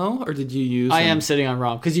Rom though, or did you use? I am sitting on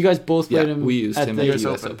Rom because you guys both played him. We used him at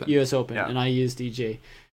at the US Open, and I used DJ.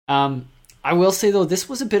 I will say though, this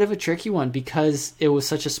was a bit of a tricky one because it was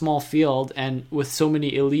such a small field and with so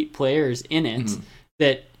many elite players in it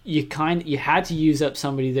that you had to use up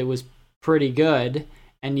somebody that was pretty good,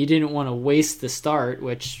 and you didn't want to waste the start,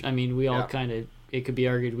 which I mean we all kind of, it could be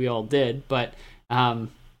argued we all did, but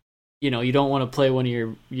you know, you don't want to play one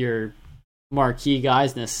of your marquee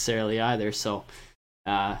guys necessarily either. So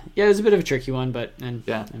yeah, it was a bit of a tricky one, but I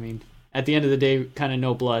mean at the end of the day, kind of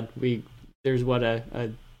no blood. There's what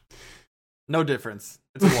a no difference.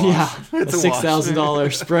 It's a wash. It's a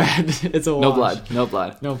 $6,000 spread. It's a wash. No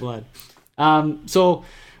blood. So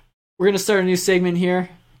we're gonna start a new segment here.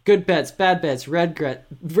 Good bets, bad bets, red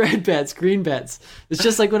bets, green bets. It's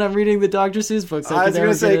just like when I'm reading the Dr. Seuss books. I was going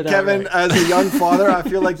to say, Kevin, as a young father, I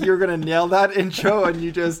feel like you're going to nail that intro, and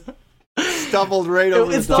you just stumbled right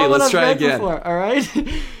over the top. Okay, let's try again. Before, all right?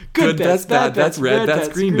 Good bets, bad bets, red bets,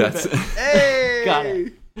 green bets. Hey! Got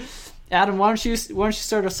it. Adam, why don't you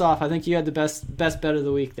start us off? I think you had the best bet of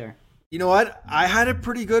the week there. You know what? I had a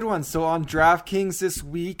pretty good one. So on DraftKings this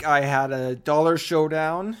week, I had a dollar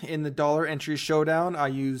showdown. In the dollar entry showdown, I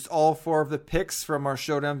used all 4 of the picks from our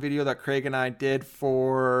showdown video that Craig and I did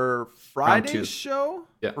for Friday's show.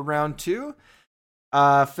 For round 2.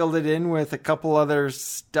 Filled it in with a couple other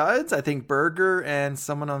studs. I think Berger and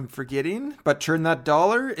someone I'm forgetting. But turned that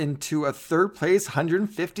dollar into a third place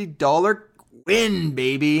 $150 win,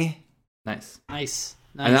 baby. Nice.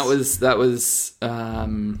 And that was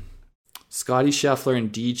Scotty Scheffler and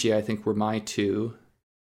DJ, I think, were my 2.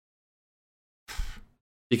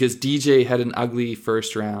 Because DJ had an ugly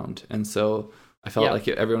first round, and so I felt like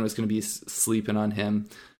everyone was going to be sleeping on him.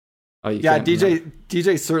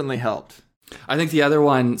 DJ certainly helped. I think the other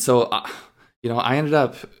one, so I ended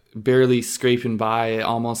up barely scraping by,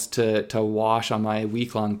 almost to wash on my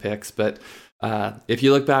week-long picks. But if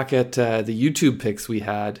you look back at the YouTube picks we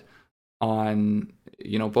had on,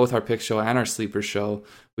 both our pick show and our sleeper show,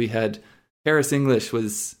 we had Harris English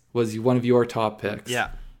was one of your top picks. Yeah.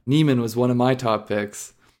 Neiman was one of my top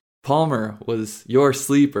picks. Palmer was your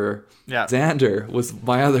sleeper. Yeah. Xander was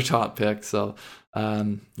my other top pick. So,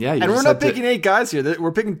 and we're not picking 8 guys here.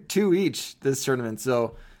 We're picking 2 each this tournament.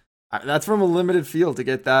 So that's from a limited field to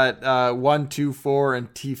get that 1, 2, 4,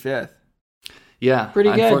 and T5th. Yeah.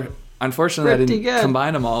 Pretty good. Unfortunately, I didn't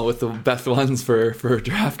combine them all with the best ones for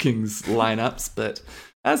DraftKings lineups, but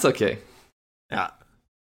that's okay. Yeah.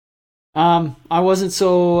 I wasn't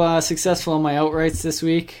so successful on my outrights this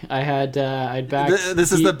week. I'd backed.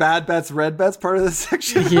 This is the bad bets, red bets part of this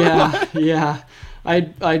section. Yeah.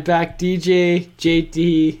 I'd backed DJ,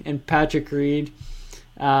 JD, and Patrick Reed.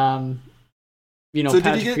 So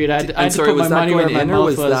Patrick Reed. I had to put my money where my mouth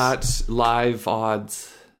was. Was that live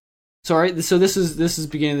odds? Sorry. So this is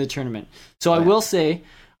beginning of the tournament. So I will say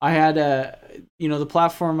I had the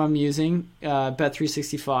platform I'm using,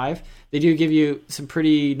 Bet365. They do give you some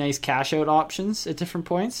pretty nice cash out options at different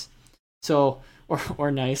points. So,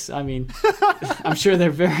 or nice. I mean, I'm sure they're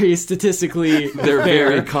very statistically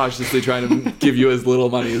very cautiously trying to give you as little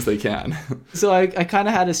money as they can. So I kind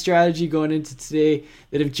of had a strategy going into today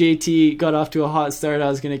that if JT got off to a hot start, I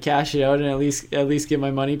was going to cash it out and at least get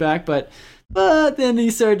my money back. But then he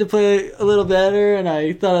started to play a little better, and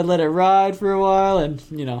I thought I'd let it ride for a while. And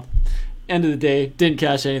end of the day, didn't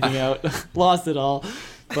cash anything out, lost it all.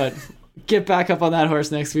 But get back up on that horse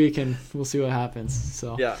next week, and we'll see what happens.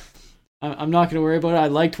 So yeah, I'm not going to worry about it. I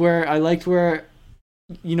liked where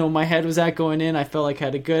my head was at going in. I felt like I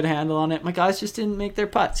had a good handle on it. My guys just didn't make their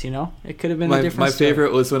putts. It could have been a different. My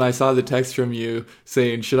favorite was when I saw the text from you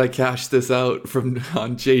saying, "Should I cash this out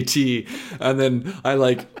on JT?" And then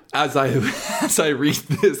as I read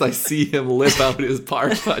this, I see him lip out his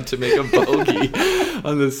par putt to make a bogey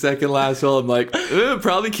on the second last hole. I'm like,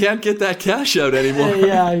 probably can't get that cash out anymore.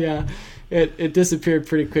 Yeah. It disappeared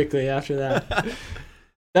pretty quickly after that.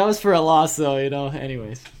 That was for a loss, though.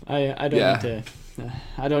 Anyways, I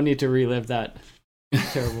don't need to relive that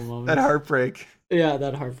Terrible moment. That heartbreak. Yeah,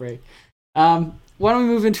 that heartbreak. Why don't we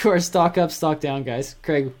move into our stock up, stock down, guys?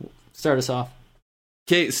 Craig, start us off.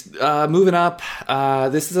 Okay, moving up.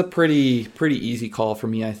 This is a pretty easy call for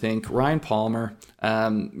me, I think. Ryan Palmer.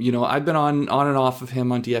 I've been on and off of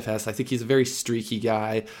him on DFS. I think he's a very streaky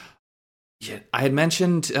guy. Yeah, I had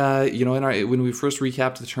mentioned, when we first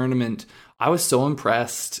recapped the tournament, I was so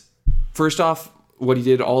impressed. First off, what he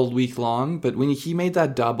did all week long, but when he made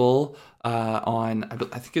that double on,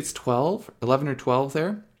 I think it's 11 or 12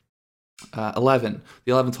 there. 11.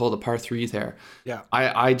 The 11th hole, the par 3 there. Yeah.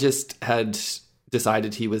 I just had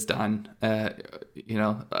decided he was done.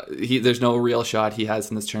 There's no real shot he has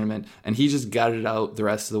in this tournament, and he just gutted it out the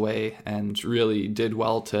rest of the way and really did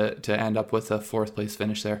well to end up with a 4th place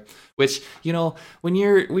finish there. Which, when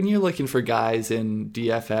you're looking for guys in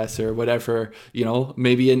DFS or whatever,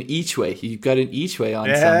 maybe an each way, you've got an each way on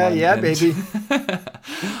someone. Yeah, baby.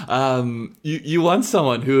 You want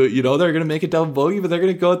someone who, they're going to make a double bogey, but they're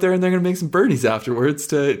going to go out there and they're going to make some birdies afterwards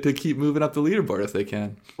to keep moving up the leaderboard if they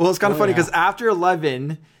can. Well, it's kind of funny because after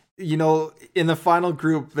 11, in the final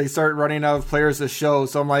group, they start running out of players to show.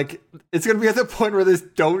 So I'm like, it's going to be at the point where they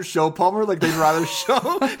don't show Palmer. Like, they'd rather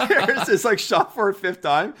show Harris is like shot for a 5th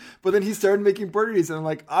time. But then he started making birdies. And I'm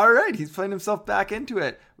like, all right, he's playing himself back into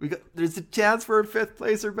it. There's a chance for a 5th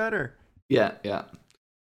place or better. Yeah.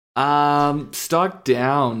 Stock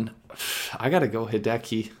down. I got to go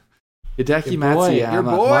Hideki. Hideki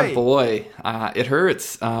Matsuyama, my boy. It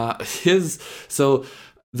hurts.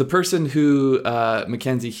 The person who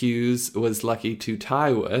Mackenzie Hughes was lucky to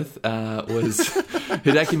tie with was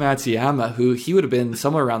Hideki Matsuyama, who he would have been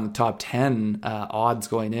somewhere around the top 10 odds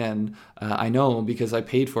going in. I know because I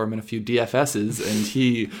paid for him in a few DFSs, and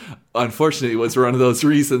he unfortunately was one of those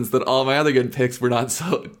reasons that all my other good picks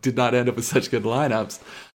did not end up with such good lineups.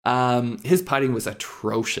 His putting was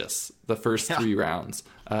atrocious the first 3 rounds.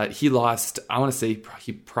 He lost, I want to say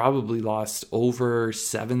he probably lost over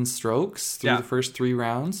 7 strokes through the first 3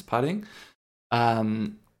 rounds putting.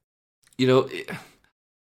 I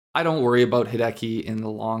don't worry about Hideki in the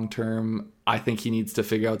long term. I think he needs to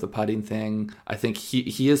figure out the putting thing. I think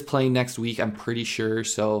he is playing next week, I'm pretty sure.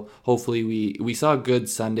 So hopefully we saw a good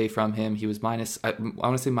Sunday from him. He was I want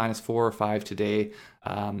to say -4 or 5 today.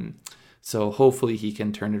 So hopefully he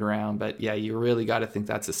can turn it around. But yeah, you really got to think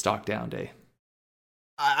that's a stock down day.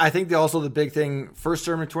 I think also the big thing, first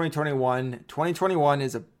term in 2021. 2021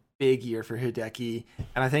 is a big year for Hideki.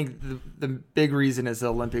 And I think the big reason is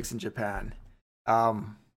the Olympics in Japan.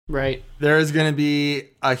 Right. There is going to be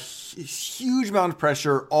a huge amount of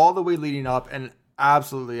pressure all the way leading up and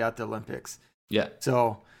absolutely at the Olympics. Yeah.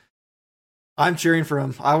 So I'm cheering for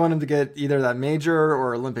him. I want him to get either that major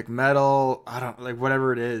or Olympic medal. I don't like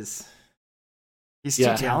whatever it is. He's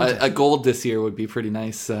too talented. A gold this year would be pretty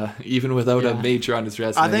nice, even without a major on his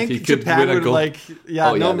resume. I think he could Japan win a would gold.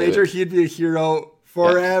 no major. He'd be a hero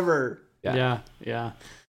forever. Yeah.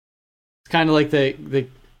 It's kind of like the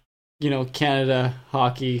Canada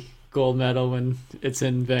hockey gold medal when it's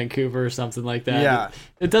in Vancouver or something like that. Yeah.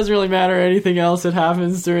 It doesn't really matter anything else that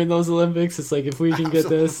happens during those Olympics. It's like, if we can get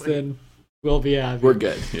this, then we'll be happy. We're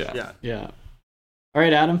good. Yeah. All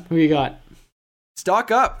right, Adam, who you got?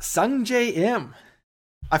 Stock up, Sungjae Im.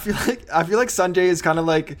 I feel like Sanjay is kind of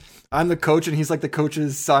like, I'm the coach and he's like the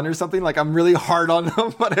coach's son or something. Like, I'm really hard on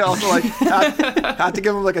him, but I also like have to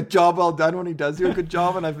give him like a job well done when he does do a good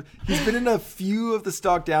job. And he's been in a few of the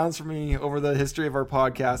stock downs for me over the history of our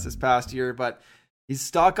podcast this past year, but he's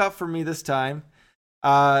stock up for me this time.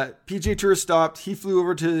 PGA Tour stopped. He flew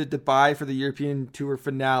over to Dubai for the European Tour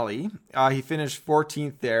finale. He finished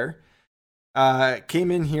 14th there. Came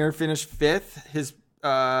in here, finished 5th. His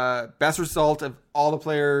best result of all the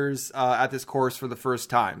players at this course for the first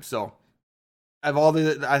time. So I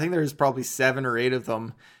think there's probably 7 or 8 of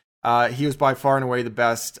them. He was by far and away the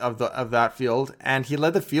best of that field, and he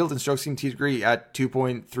led the field in strokes gained tee degree at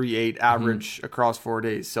 2.38 average across 4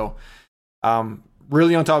 days. So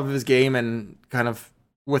really on top of his game, and kind of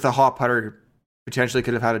with a hot putter potentially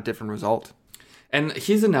could have had a different result. And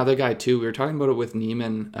he's another guy too. We were talking about it with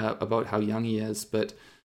Neiman about how young he is, but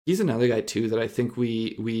he's another guy too that I think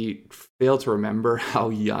we fail to remember how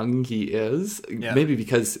young he is. Yeah. Maybe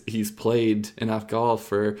because he's played enough golf,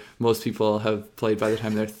 for most people have played by the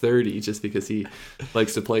time they're 30, just because he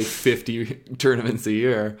likes to play 50 tournaments a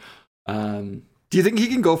year. Do you think he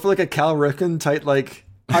can go for like a Cal Ripken type, like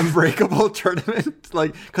unbreakable tournament?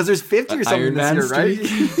 Like, because there's 50 or something this year,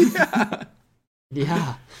 right?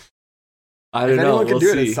 Yeah. I don't know. We'll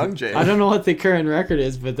do it, it's Sungjae. I don't know what the current record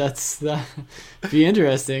is, but that be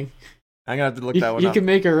interesting. I'm gonna have to look that one up. You can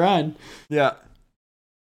make a run. Yeah.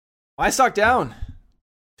 My stock down.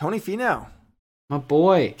 Tony Finau. My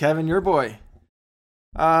boy. Kevin, your boy.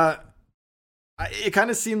 It kind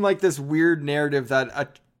of seemed like this weird narrative that a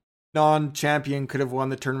non-champion could have won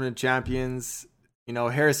the Tournament of Champions. You know,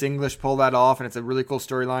 Harris English pulled that off, and it's a really cool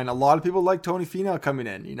storyline. A lot of people like Tony Finau coming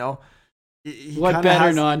in, you know. What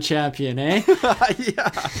better non-champion, eh?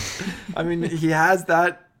 Yeah. I mean, he has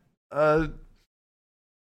that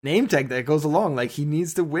name tag that goes along. Like, he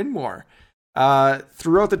needs to win more.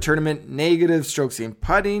 Throughout the tournament, negative strokes gained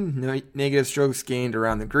putting, negative strokes gained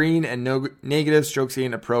around the green, and no negative strokes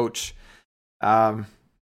gained approach. I'm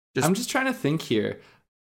just trying to think here.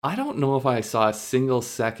 I don't know if I saw a single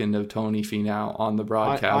second of Tony Finau on the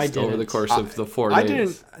broadcast over the course of the 4 days. I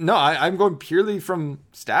didn't. No, I'm going purely from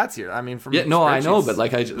stats here. I mean, from I know, but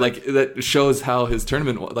like that shows how his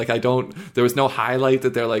tournament. Like there was no highlight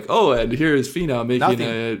that they're like, oh, and here's Finau making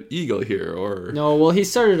an eagle here, or no. Well, he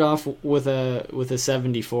started off with a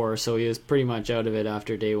 74, so he was pretty much out of it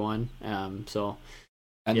after day one. Then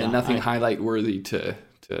nothing highlight worthy to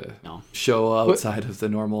show outside of the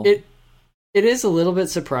normal. It is a little bit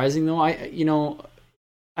surprising, though. I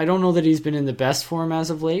don't know that he's been in the best form as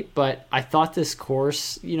of late, but I thought this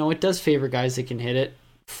course, it does favor guys that can hit it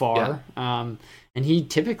far. Yeah. And he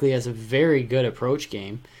typically has a very good approach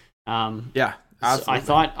game. Yeah, absolutely. So I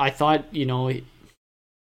thought, I thought it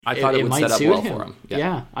would set up well for him.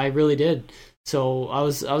 Yeah, I really did. So I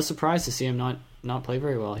was surprised to see him not play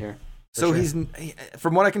very well here. So he's,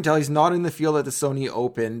 from what I can tell, he's not in the field at the Sony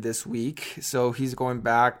Open this week. So he's going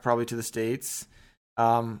back probably to the States.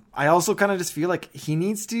 I also kind of just feel like he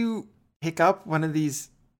needs to pick up one of these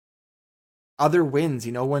other wins,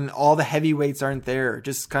 when all the heavyweights aren't there.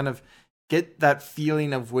 Just kind of get that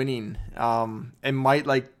feeling of winning, and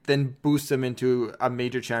might then boost him into a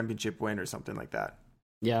major championship win or something like that.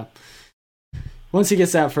 Yeah. Once he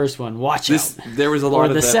gets that first one, watch out. There was a lot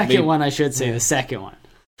of the second one, I should say, the second one.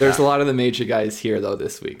 There's a lot of the major guys here, though,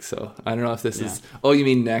 this week. So I don't know if this is... Oh, you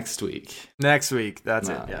mean next week? Next week. That's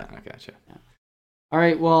it. Yeah. I gotcha. Yeah. All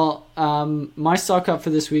right. Well, my stock up for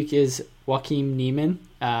this week is Joaquin Niemann.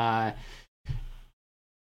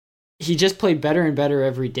 He just played better and better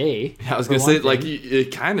every day. Yeah, I was going to say,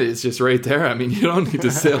 it kind of is just right there. I mean, you don't need to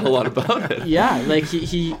say a whole lot about it. Yeah,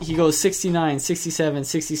 he goes 69, 67,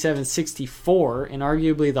 67, 64, and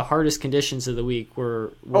arguably the hardest conditions of the week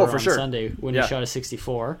were on Sunday when he shot a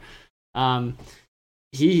 64.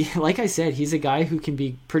 He, like I said, he's a guy who can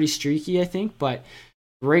be pretty streaky, I think, but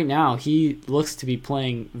right now he looks to be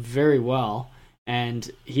playing very well. And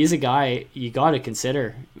he's a guy you got to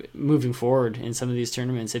consider moving forward in some of these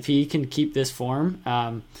tournaments. If he can keep this form,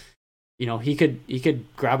 he could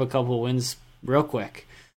grab a couple of wins real quick.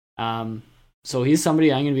 So he's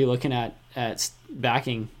somebody I'm going to be looking at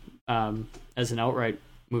backing as an outright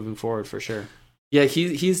moving forward for sure. Yeah,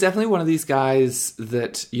 he's definitely one of these guys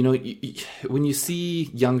that, when you see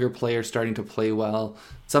younger players starting to play well,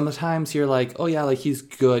 sometimes you're like, oh yeah, he's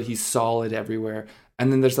good, he's solid everywhere.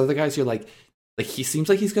 And then there's other guys you're like he seems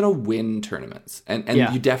like he's gonna win tournaments, and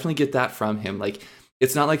you definitely get that from him.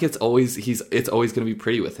 It's not like it's always gonna be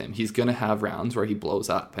pretty with him. He's gonna have rounds where he blows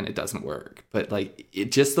up and it doesn't work, but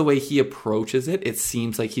just the way he approaches it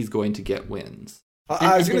seems like he's going to get wins.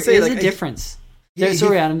 I was gonna say there's a difference.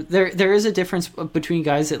 Adam. There is a difference between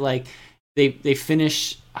guys that they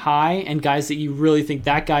finish high and guys that you really think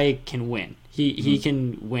that guy can win. He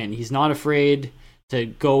can win. He's not afraid to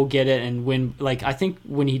go get it and win. I think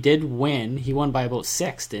when he did win, he won by about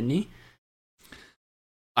 6, didn't he?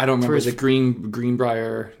 I don't remember the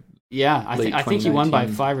Greenbrier. Yeah, I think he won by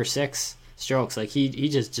 5 or 6 strokes. He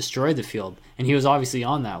just destroyed the field, and he was obviously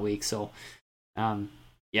on that week. So,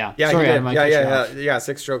 yeah. Sorry, Adam,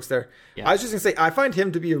 6 strokes there. Yeah. I was just gonna say, I find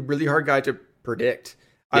him to be a really hard guy to predict.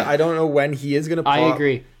 Yeah. I don't know when he is gonna pop. I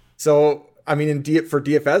agree. So, I mean, for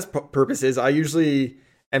DFS purposes, I usually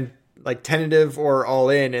am tentative or all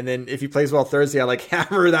in, and then if he plays well Thursday, I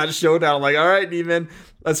hammer that showdown. I'm all right, Neiman,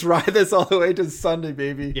 let's ride this all the way to Sunday,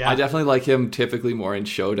 baby. Yeah, I definitely like him typically more in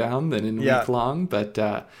showdown than in week long, but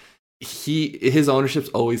his ownership's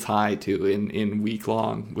always high too in week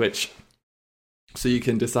long, which so you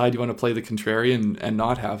can decide you want to play the contrarian and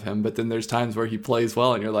not have him, but then there's times where he plays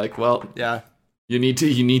well and you're like, well, yeah, you need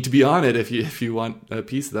to be on it if you want a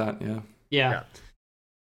piece of that. Yeah.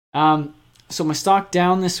 So my stock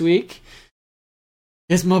down this week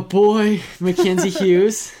is my boy Mackenzie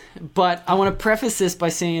Hughes, but I want to preface this by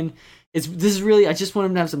saying I just want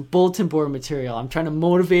him to have some bulletin board material. I'm trying to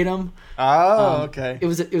motivate him. Oh, okay. It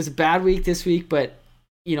was a bad week this week, but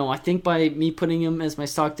I think by me putting him as my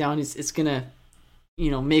stock down, it's gonna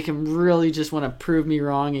make him really just want to prove me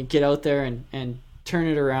wrong and get out there and turn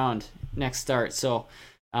it around next start. So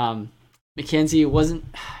Mackenzie, it wasn't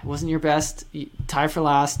your best. Tie for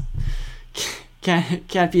last.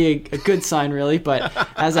 Can't be a good sign, really. But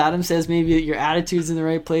as Adam says, maybe your attitude's in the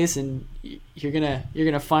right place, and you're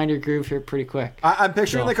gonna find your groove here pretty quick. I'm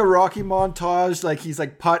picturing like a Rocky montage. Like he's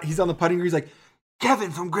on the putting green. He's like,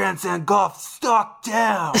 Kevin from Grandstand Golf, stock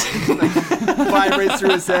down. Like, vibrates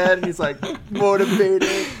through his head, and he's like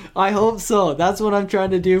motivated. I hope so. That's what I'm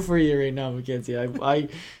trying to do for you right now, Mackenzie. I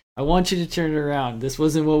want you to turn it around. This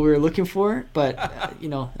wasn't what we were looking for, but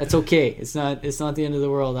that's okay. It's not the end of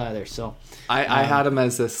the world either. So I had him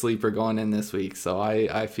as a sleeper going in this week, so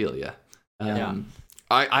I feel you.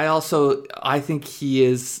 I think he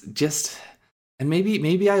is just, and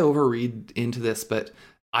maybe I overread into this, but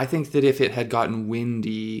I think that if it had gotten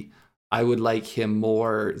windy, I would like him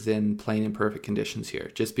more than playing in perfect conditions here,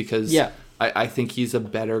 just because I think he's a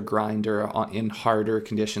better grinder in harder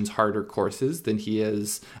conditions, harder courses than he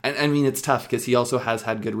is. And I mean, it's tough because he also has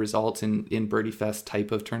had good results in Birdie Fest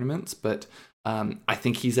type of tournaments, but I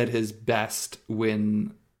think he's at his best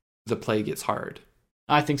when the play gets hard.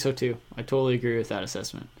 I think so too. I totally agree with that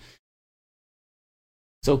assessment.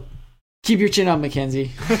 So keep your chin up,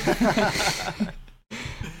 Mackenzie.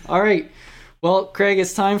 All right. Well, Craig,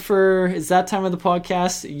 it's that time of the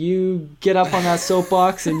podcast. You get up on that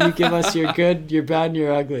soapbox and you give us your good, your bad, and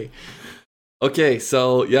your ugly. Okay,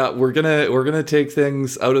 so we're gonna take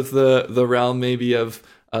things out of the realm maybe of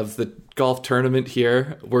the golf tournament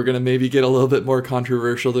here. We're gonna maybe get a little bit more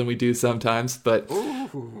controversial than we do sometimes, but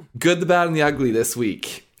good, the bad, and the ugly this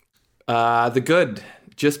week. The good.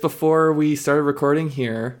 Just before we started recording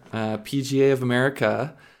here, PGA of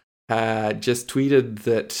America just tweeted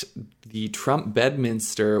that the Trump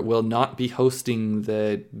Bedminster will not be hosting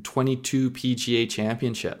the 22 PGA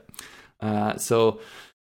Championship. So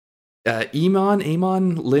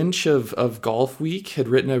Eamon Lynch of Golf Week had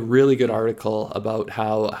written a really good article about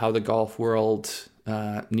how the golf world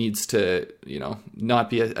needs to, not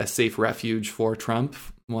be a safe refuge for Trump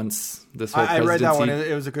once this whole presidency. I read that one.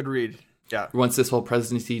 It was a good read. Yeah. Once this whole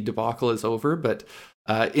presidency debacle is over, but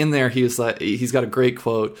in there he's got a great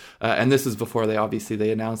quote, and this is before they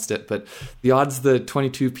announced it. But the odds the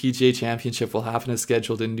 22 PGA Championship will happen as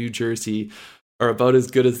scheduled in New Jersey are about as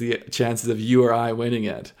good as the chances of you or I winning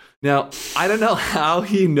it. Now, I don't know how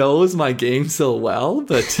he knows my game so well,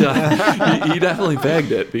 but he definitely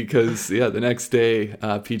pegged it because, the next day,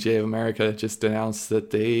 PGA of America just announced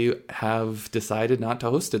that they have decided not to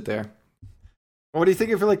host it there. What do you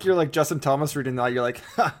think if you're like Justin Thomas reading that? You're like,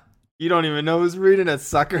 you don't even know who's reading it,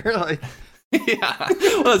 sucker. Like, yeah.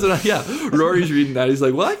 Well, Rory's reading that. He's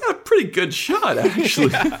like, well, I got a pretty good shot,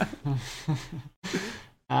 actually.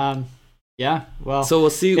 Yeah. Well, so we'll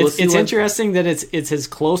see. It's interesting that it's as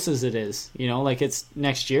close as it is. Like it's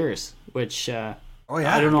next year's, which I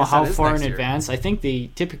don't know how far in advance. I think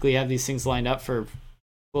they typically have these things lined up for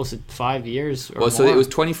close to 5 years. Or more. So it was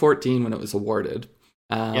 2014 when it was awarded.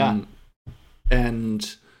 And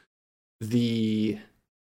the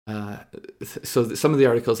so some of the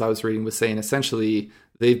articles I was reading was saying essentially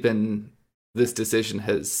this decision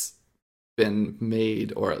has been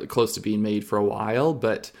made or close to being made for a while,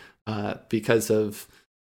 but because of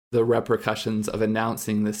the repercussions of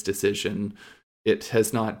announcing this decision, it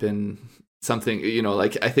has not been something,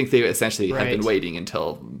 I think they essentially have been waiting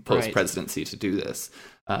until post-presidency to do this.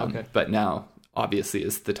 But now obviously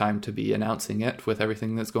is the time to be announcing it with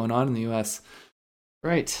everything that's going on in the US.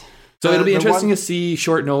 Right. So it'll be interesting to see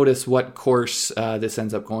short notice what course this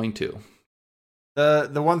ends up going to.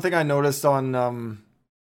 The one thing I noticed on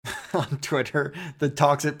Twitter, the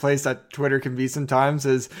toxic place that Twitter can be sometimes,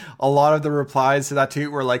 is a lot of the replies to that tweet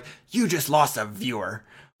were like, you just lost a viewer.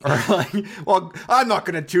 Or like, well, I'm not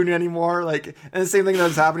going to tune in anymore. Like, and the same thing that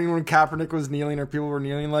was happening when Kaepernick was kneeling or people were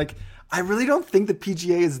kneeling. Like, I really don't think the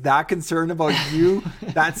PGA is that concerned about you,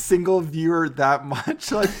 that single viewer, that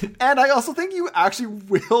much. Like, and I also think you actually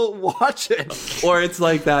will watch it. Or it's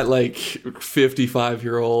like that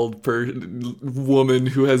 55-year-old woman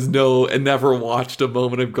who has never watched a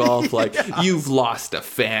moment of golf. Like, you've lost a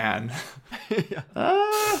fan.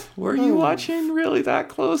 Were you watching really that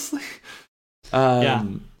closely? Yeah.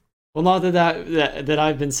 Well, not that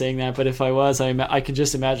I've been saying that, but if I was, I could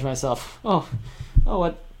just imagine myself.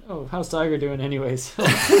 How's Tiger doing anyways?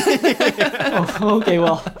 Okay,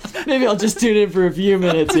 well, maybe I'll just tune in for a few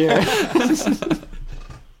minutes here.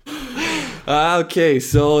 Okay,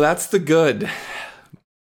 so that's the good.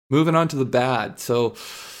 Moving on to the bad. So,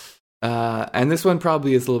 and this one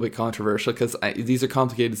probably is a little bit controversial because these are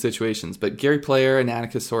complicated situations, but Gary Player and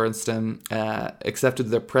Annika Sorenstam accepted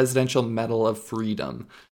the Presidential Medal of Freedom.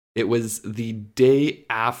 It was the day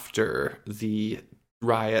after the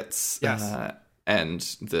riots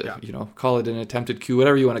call it an attempted coup,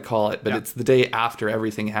 whatever you want to call it, but it's the day after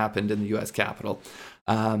everything happened in the U.S. Capitol.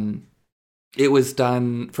 It was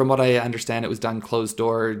done, from what I understand, it was done closed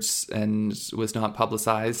doors and was not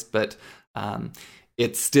publicized, but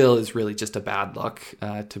it still is really just a bad look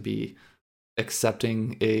to be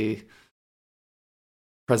accepting a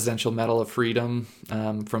Presidential Medal of Freedom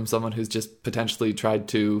from someone who's just potentially tried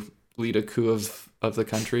to lead a coup of the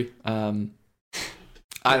country.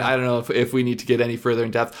 I don't know if we need to get any further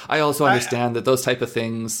in depth. I also understand that those type of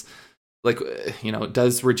things, like,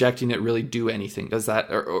 does rejecting it really do anything? Does that,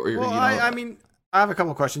 I mean, I have a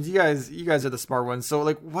couple of questions. You guys are the smart ones. So,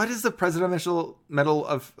 like, what is the Presidential Medal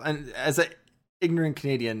of? And as an ignorant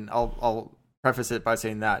Canadian, I'll preface it by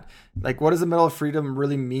saying that, like, what does the Medal of Freedom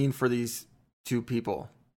really mean for these two people?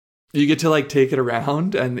 You get to, like, take it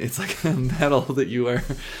around, and it's like a medal that you wear,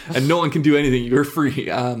 and no one can do anything. You're free.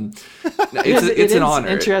 It's an honor.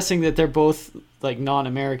 Interesting that they're both, like,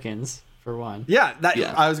 non-Americans, for one. Yeah,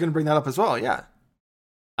 I was going to bring that up as well. Yeah.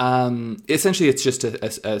 Essentially, it's just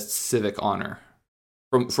a civic honor,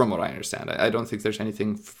 from what I understand. I don't think there's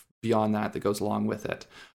anything beyond that goes along with it.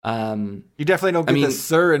 You definitely don't get the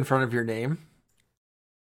 "sir" in front of your name.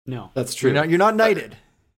 No, that's true. You're not knighted.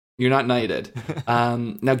 You're not knighted.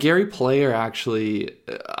 Now, Gary Player, actually,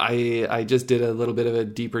 I just did a little bit of a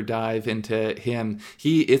deeper dive into him.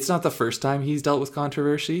 It's not the first time he's dealt with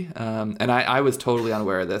controversy. And I was totally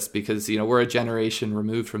unaware of this because, we're a generation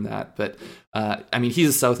removed from that. But, he's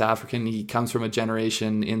a South African. He comes from a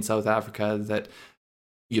generation in South Africa that,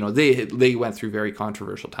 they went through very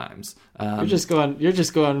controversial times. You're just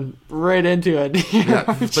going right into it. Yeah.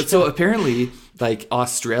 But so apparently, like,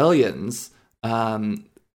 Australians,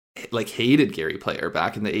 hated Gary Player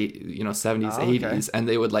back in the 70s, 80s, and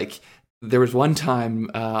they would, like, there was one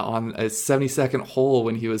time on a 72nd hole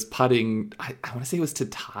when he was putting, I want to say it was to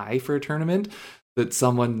tie for a tournament, that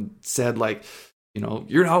someone said, like,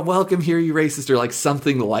 you're not welcome here, you racist, or like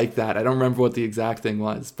something like that. I don't remember what the exact thing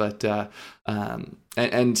was, but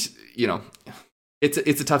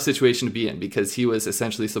it's a tough situation to be in because he was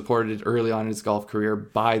essentially supported early on in his golf career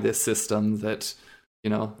by this system that,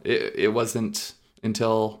 it wasn't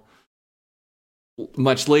until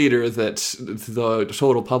much later that the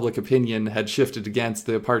total public opinion had shifted against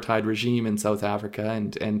the apartheid regime in South Africa,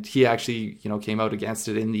 and he actually came out against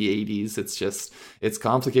it in the 80s. It's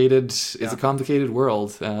complicated. It's a complicated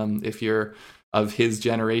world if you're of his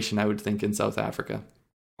generation, I would think, in South Africa.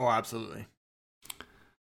 Oh, absolutely.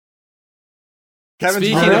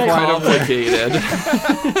 Speaking of complicated,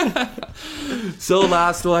 so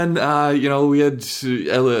last one, we had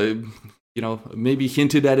maybe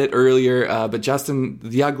hinted at it earlier, but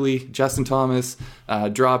the ugly Justin Thomas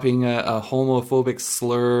dropping a homophobic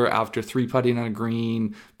slur after 3-putting on a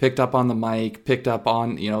green, picked up on the mic, picked up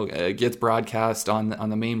on, gets broadcast on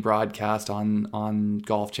the main broadcast on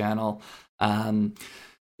Golf Channel.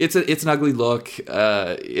 It's an ugly look.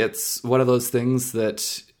 It's one of those things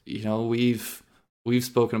that, we've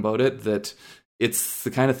spoken about it, that it's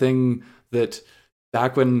the kind of thing that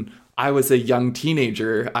back when I was a young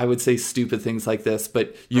teenager, I would say stupid things like this,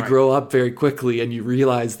 but you grow up very quickly and you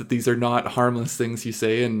realize that these are not harmless things you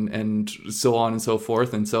say and so on and so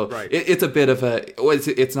forth. And so it's a bit of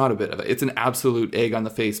it's not a bit of a, it's an absolute egg on the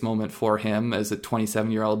face moment for him as a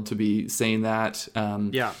 27-year-old to be saying that.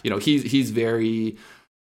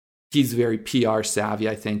 He's very PR savvy,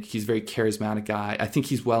 I think. He's a very charismatic guy. I think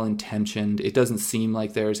he's well-intentioned. It doesn't seem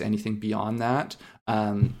like there's anything beyond that.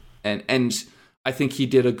 And I think he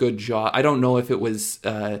did a good job. I don't know if it was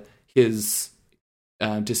his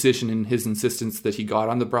decision and his insistence that he got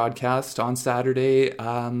on the broadcast on Saturday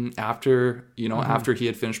after he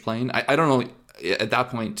had finished playing. I don't know at that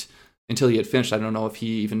point until he had finished. I don't know if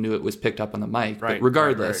he even knew it was picked up on the mic. But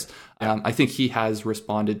regardless, I think he has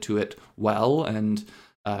responded to it well. And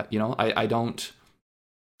I don't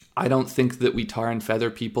think that we tar and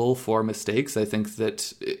feather people for mistakes. I think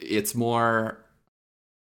that it's more,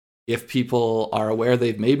 if people are aware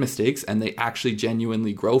they've made mistakes and they actually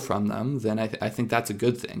genuinely grow from them, then I think that's a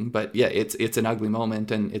good thing. But yeah, it's an ugly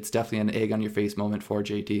moment, and it's definitely an egg on your face moment for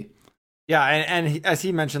JT. Yeah, and as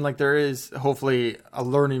he mentioned, like, there is hopefully a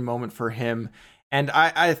learning moment for him. And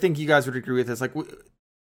I think you guys would agree with this. Like,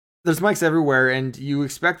 there's mics everywhere, and you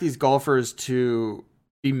expect these golfers to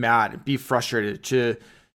be mad, be frustrated, to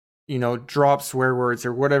drop swear words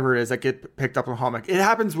or whatever it is that get picked up on hot mic. It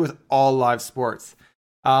happens with all live sports.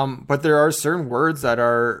 But there are certain words that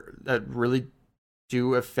really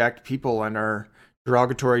do affect people and are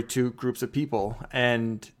derogatory to groups of people.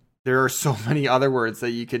 And there are so many other words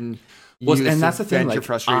that you can Well, use and that's to the thing. vent your Like,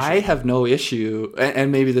 frustration. I have no issue,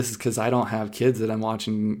 and maybe this is because I don't have kids that I'm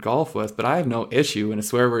watching golf with, but I have no issue in a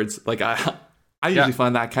swear words. Like, I usually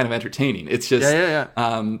find that kind of entertaining. It's just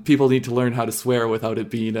people need to learn how to swear without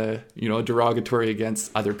it being a derogatory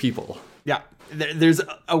against other people. Yeah, there's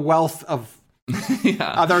a wealth of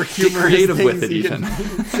other humorous creative things with it, you even.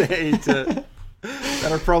 can say that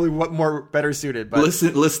are probably better suited. But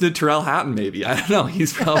Listen to Terrell Hatton, maybe. I don't know.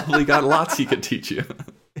 He's probably got lots he could teach you.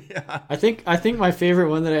 yeah, I think my favorite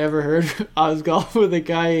one that I ever heard, I was golfing with a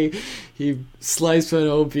guy, he sliced an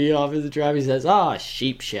OB off his drive. He says,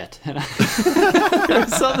 sheep shit. And there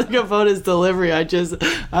was something about his delivery. I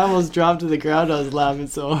almost dropped to the ground. I was laughing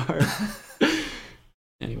so hard.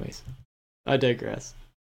 Anyways, I digress.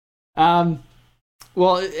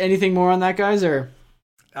 Well, anything more on that, guys, or?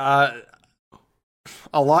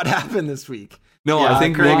 A lot happened this week. No, Yeah, I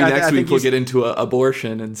think Craig, maybe I next think week we'll get into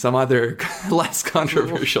abortion and some other less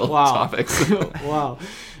controversial topics. Wow.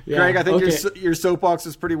 Yeah, Craig, I think your soapbox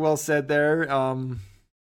was pretty well said there.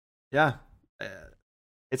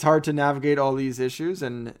 It's hard to navigate all these issues,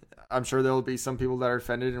 and I'm sure there will be some people that are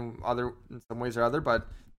offended in some ways or other, but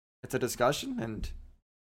it's a discussion. And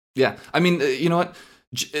yeah, I mean, you know what?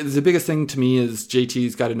 The biggest thing to me is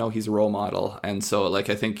JT's got to know he's a role model. And so, like,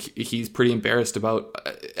 I think he's pretty embarrassed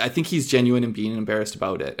I think he's genuine in being embarrassed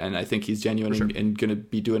about it. And I think he's genuine and going to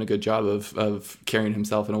be doing a good job of carrying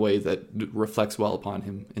himself in a way that reflects well upon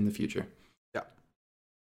him in the future. Yeah.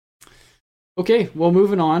 Okay, well,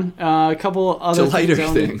 moving on. A couple other lighter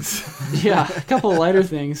things. Yeah, a couple of lighter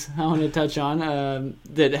things I want to touch on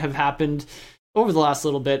that have happened over the last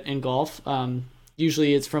little bit in golf.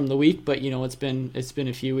 Usually it's from the week, but it's been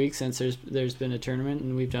a few weeks since there's been a tournament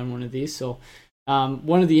and we've done one of these. So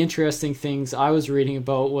one of the interesting things I was reading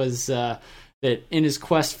about was that in his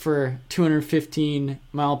quest for 215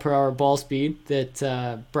 mile per hour ball speed,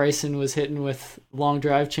 that Bryson was hitting with long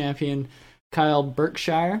drive champion Kyle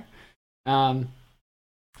Berkshire.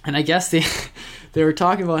 And I guess they were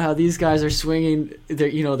talking about how these guys are swinging.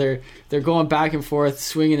 They're going back and forth,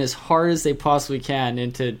 swinging as hard as they possibly can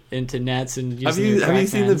into nets. And have you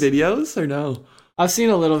seen the videos or no? I've seen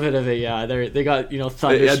a little bit of it. Yeah, they got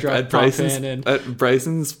thunderstruck at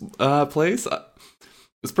Bryson's place.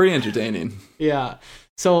 It's pretty entertaining. Yeah.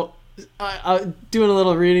 So I doing a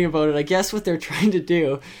little reading about it. I guess what they're trying to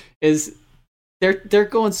do is they're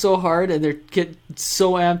going so hard and they're getting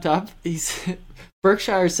so amped up.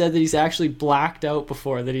 Berkshire said that he's actually blacked out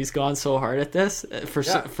before, that he's gone so hard at this for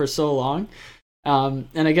so long. And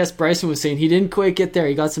I guess Bryson was saying he didn't quite get there.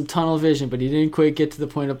 He got some tunnel vision, but he didn't quite get to the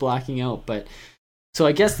point of blacking out. But so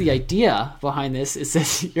I guess the idea behind this is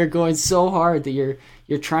that you're going so hard that you're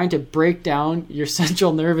trying to break down your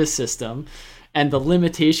central nervous system and the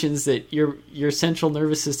limitations that your central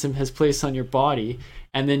nervous system has placed on your body,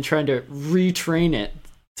 and then trying to retrain it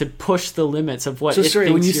to push the limits of what. So sorry,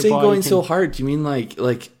 when you say going so hard, do you mean like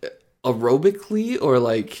aerobically or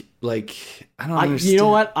like I don't understand. You know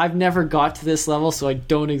what? I've never got to this level, so I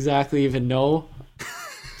don't exactly even know.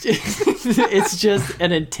 It's just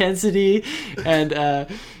an intensity and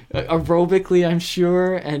aerobically, I'm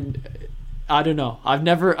sure, and I don't know. I've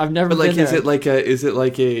never. But like, been is it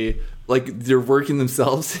like they're working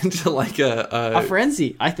themselves into like a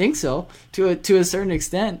frenzy? I think so, to a certain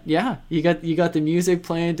extent. Yeah, you got the music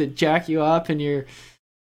playing to jack you up, and you're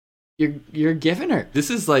giving her. This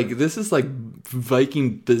is like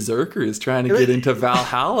Viking berserkers trying to get into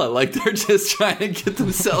Valhalla. Like, they're just trying to get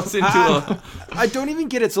themselves into I don't even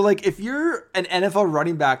get it. So like, if you're an NFL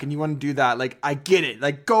running back and you want to do that, like, I get it.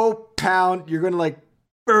 Like, go pound. You're gonna like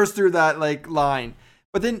burst through that like line,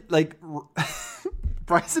 but then like.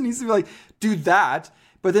 Bryson needs to be like, do that,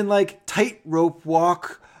 but then like tightrope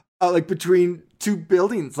walk like between two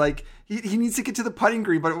buildings. Like he needs to get to the putting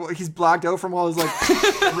green, but he's blacked out from all his like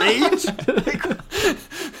rage.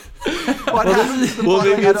 Well,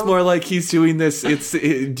 maybe it's more like he's doing this.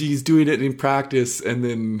 He's doing it in practice, and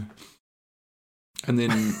then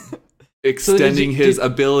extending his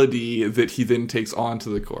ability that he then takes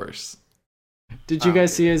onto the course. Did you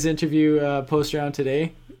guys see his interview post round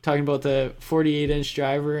today? Talking about the 48-inch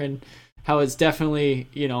driver and how it's definitely,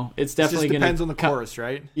 it's definitely going to... depends on the course,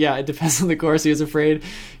 right? Yeah, it depends on the course. He was afraid,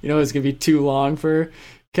 it's going to be too long for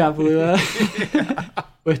Kapalua,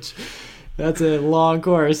 which that's a long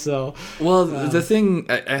course, so... Well, the thing,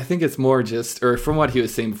 I think it's more just, or from what he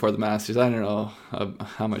was saying before the Masters, I don't know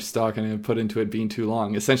how much stock I'm going to put into it being too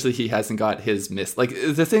long. Essentially, he hasn't got his miss. Like,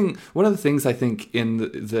 one of the things I think in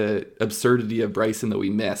the absurdity of Bryson that we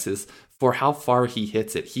miss is for how far he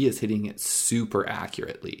hits it, he is hitting it super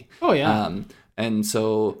accurately. Oh, yeah. And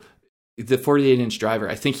so the 48-inch driver,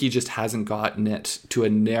 I think he just hasn't gotten it to a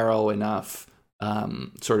narrow enough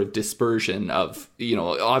sort of dispersion of,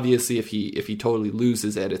 obviously if he totally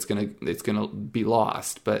loses it, it's gonna be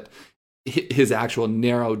lost. But his actual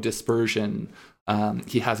narrow dispersion,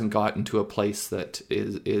 he hasn't gotten to a place that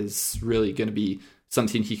is really going to be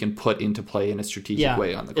something he can put into play in a strategic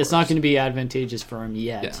way on the course. It's not going to be advantageous for him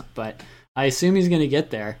yet, but I assume he's going to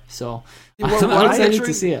get there. So I'm excited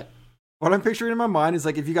to see it. What I'm picturing in my mind is,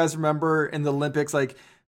 like, if you guys remember in the Olympics, like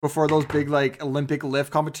before those big like Olympic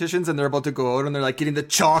lift competitions, and they're about to go out and they're like getting the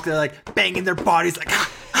chalk, they're like banging their bodies like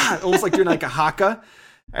almost like doing like a haka.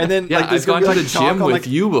 And then I've gone to the gym with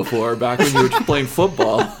you before, back when you were playing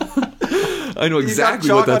football. I know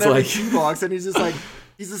exactly what that's like. Box, and he's just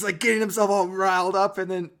like getting himself all riled up, and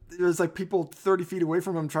then there's like people 30 feet away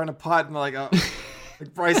from him trying to putt, and they're like,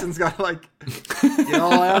 like Bryson's got to like get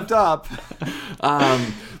all amped up.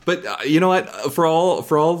 But you know what? For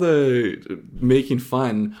all the making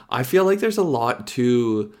fun, I feel like there's a lot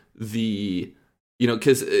to the,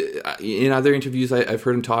 because in other interviews I've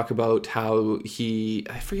heard him talk about how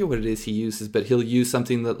I forget what it is he uses, but he'll use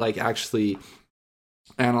something that like actually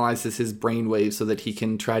analyzes his brainwaves so that he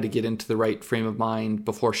can try to get into the right frame of mind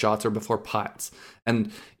before shots or before putts.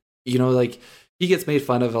 And like, he gets made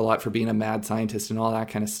fun of a lot for being a mad scientist and all that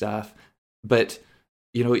kind of stuff, but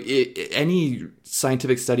any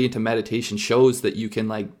scientific study into meditation shows that you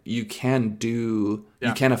can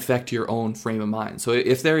affect your own frame of mind. So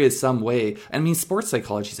if there is some way, I mean, sports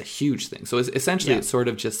psychology is a huge thing. So essentially it's sort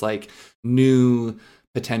of just like new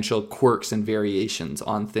potential quirks and variations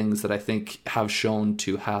on things that I think have shown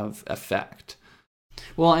to have effect.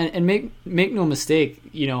 Well, and make no mistake,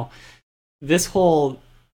 this whole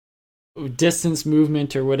distance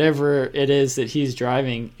movement or whatever it is that he's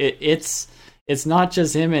driving, it's not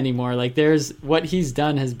just him anymore. Like, there's what he's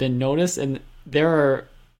done has been noticed, and there are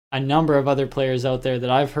a number of other players out there that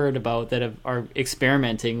I've heard about that are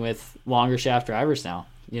experimenting with longer shaft drivers now.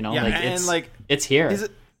 It's here.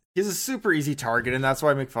 He's a super easy target, and that's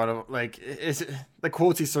why I make fun of, like, the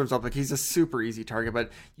quotes he serves up. Like, he's a super easy target,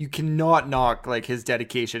 but you cannot knock like his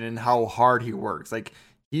dedication and how hard he works. Like,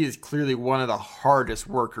 he is clearly one of the hardest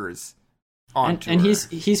workers on tour. And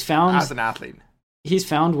he's found, as an athlete, he's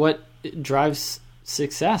found what drives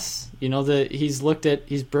success. He's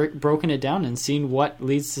broken it down and seen what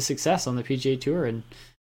leads to success on the PGA Tour, and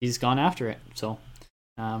he's gone after it. So,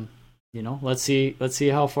 let's see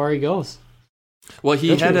how far he goes. Well,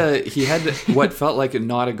 he had what felt like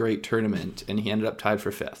not a great tournament, and he ended up tied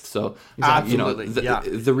for fifth. So, absolutely,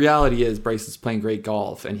 the reality is Bryson's playing great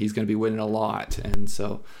golf, and he's going to be winning a lot. And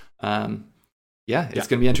so, it's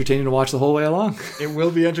going to be entertaining to watch the whole way along. It will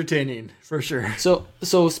be entertaining for sure. So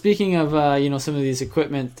speaking of some of these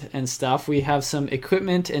equipment and stuff, we have some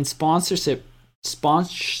equipment and sponsorship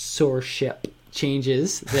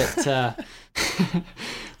changes that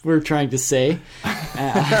we're trying to say,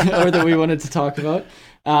 or that we wanted to talk about.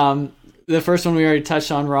 The first one we already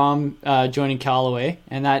touched on, Rom joining Callaway,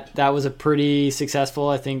 and that was a pretty successful,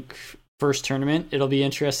 I think, first tournament. It'll be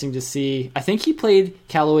interesting to see. I think he played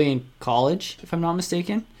Callaway in college, if I'm not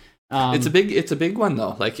mistaken. It's a big one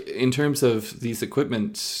though. Like, in terms of these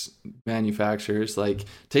equipment manufacturers, like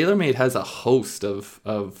TaylorMade has a host of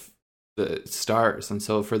the stars, and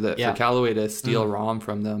so for Callaway to steal Rom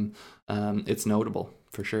from them, it's notable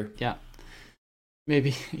for sure. Yeah,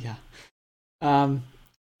 maybe. Yeah. And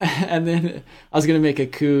then I was gonna make a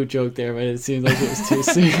coup joke there, but it seemed like it was too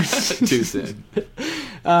soon. Too soon.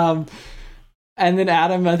 And then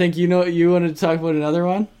Adam, I think you wanted to talk about another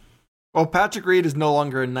one. Well, Patrick Reed is no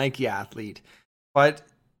longer a Nike athlete, but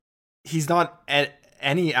he's not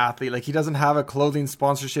any athlete. Like, he doesn't have a clothing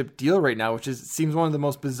sponsorship deal right now, which seems one of the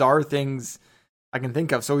most bizarre things I can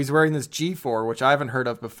think of. So he's wearing this G4, which I haven't heard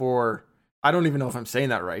of before. I don't even know if I'm saying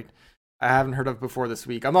that right. I haven't heard of before this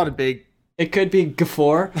week. I'm not a big... It could be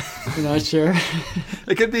Gafor. I'm not sure.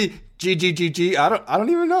 It could be GG.022. I don't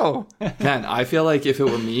even know. Man, I feel like if it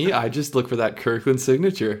were me, I'd just look for that Kirkland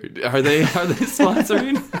signature. Are they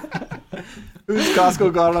sponsoring? Who's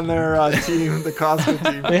Costco got on their team? The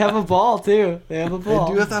Costco team. They have a ball too. They have a ball.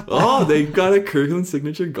 They do have that ball. Oh, they got a Kirkland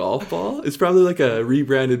signature golf ball. It's probably like a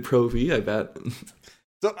rebranded Pro V, I bet.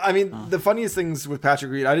 So, I mean, the funniest things with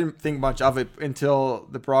Patrick Reed, I didn't think much of it until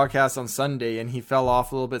the broadcast on Sunday, and he fell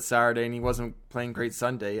off a little bit Saturday, and he wasn't playing great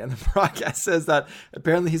Sunday. And the broadcast says that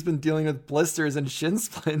apparently he's been dealing with blisters and shin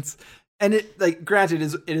splints. And granted,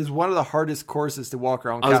 it is one of the hardest courses to walk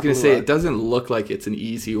around. I was going to say, it doesn't look like it's an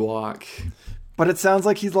easy walk. But it sounds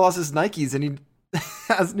like he's lost his Nikes, and he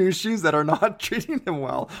has new shoes that are not treating him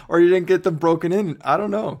well, or he didn't get them broken in. I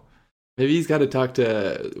don't know. Maybe he's got to talk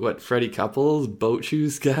to Freddie Couples, boat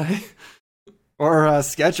shoes guy, or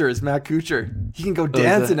Skechers, Matt Kuchar. He can go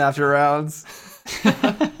dancing after rounds.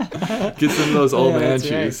 Get some of those old man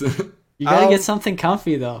shoes. Right. You gotta get something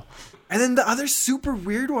comfy though. And then the other super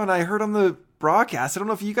weird one I heard on the broadcast, I don't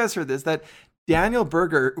know if you guys heard this, that Daniel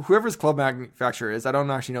Berger, whoever his club manufacturer is, I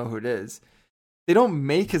don't actually know who it is, they don't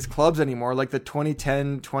make his clubs anymore, like the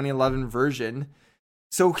 2010, 2011 version.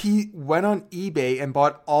 So he went on eBay and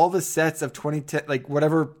bought all the sets of 2010, like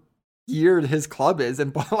whatever year his club is,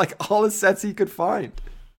 and bought like all the sets he could find.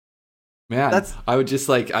 Man, I would just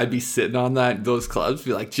I'd be sitting on those clubs,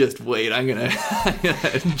 be like, just wait, I'm gonna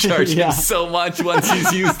charge him so much once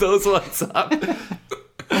he's used those ones up.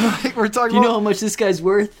 We're talking. Do you know how much this guy's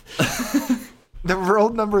worth? The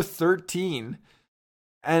world number 13,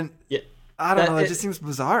 and I don't know. It just seems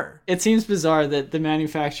bizarre. It seems bizarre that the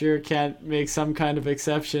manufacturer can't make some kind of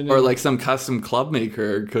exception, or like some custom club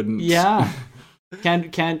maker couldn't. Yeah,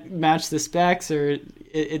 can't match the specs, or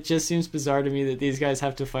it just seems bizarre to me that these guys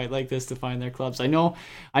have to fight like this to find their clubs. I know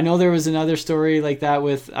there was another story like that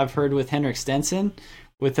I've heard with Henrik Stenson,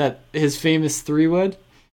 with his famous 3-wood.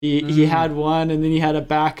 He had one, and then he had a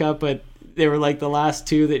backup, but they were like the last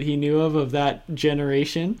two that he knew of that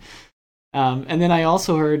generation. And then I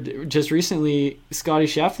also heard just recently Scotty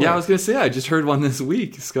Scheffler. Yeah, I was gonna say I just heard one this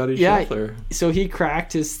week. Scotty Scheffler. So he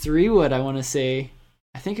cracked his 3-wood. I want to say,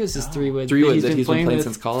 I think it was his 3-wood. 3-wood that he's been playing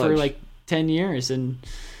since college for like 10 years, and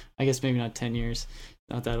I guess maybe not 10 years.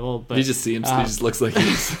 Not that old, but you just see him. He just looks like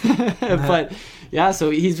he's. But yeah, so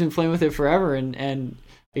he's been playing with it forever, and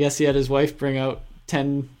I guess he had his wife bring out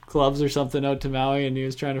 10 clubs or something out to Maui, and he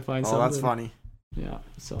was trying to find something. Oh, that's funny. Yeah.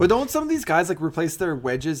 So, but don't some of these guys replace their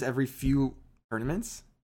wedges every few tournaments?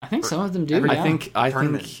 I think some of them do. I think.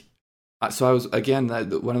 So I was again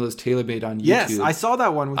one of those TaylorMade on YouTube. Yes, I saw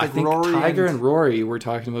that one with I think Rory Tiger and Rory were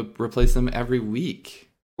talking about replace them every week.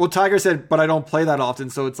 Well, Tiger said, but I don't play that often,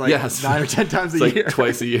 so it's 9 or 10 times a year.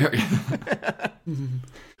 Twice a year.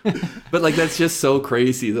 But that's just so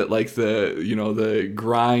crazy that the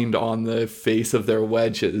grind on the face of their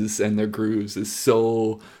wedges and their grooves is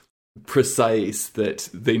so precise that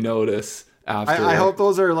they notice after. I hope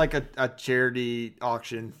those are like a charity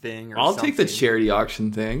auction thing. I'll take the charity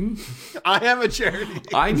auction thing. I am a charity.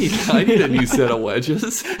 I need a new set of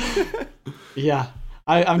wedges. Yeah.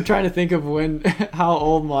 I'm trying to think of how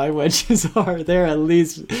old my wedges are. They're at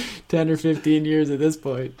least 10 or 15 years at this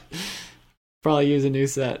point. Probably use a new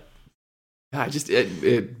set. Yeah,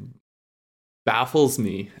 it baffles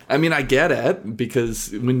me. I mean, I get it,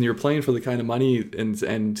 because when you're playing for the kind of money and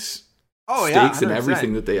stakes and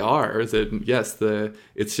everything that they are, that yes,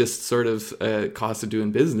 it's just sort of a cost of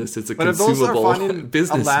doing business. It's a consumable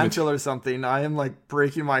business. A landfill or something, I am like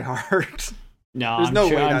breaking my heart. No,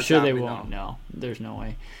 I'm sure they won't. No, there's no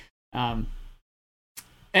way.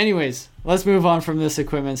 Anyways, let's move on from this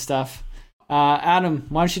equipment stuff. Adam,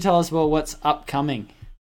 why don't you tell us about what's upcoming?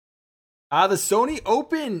 The Sony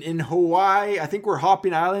Open in Hawaii. I think we're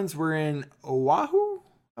hopping islands. We're in Oahu,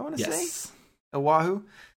 I want to say. Oahu.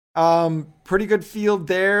 Pretty good field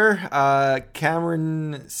there.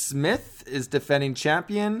 Cameron Smith is defending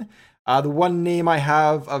champion. The one name I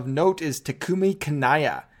have of note is Takumi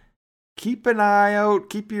Kanaya. Keep an eye out.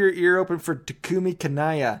 Keep your ear open for Takumi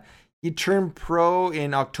Kanaya. He turned pro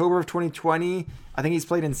in October of 2020. I think he's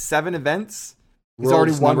played in 7 events. He's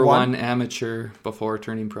already won number one amateur before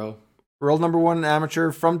turning pro. World number 1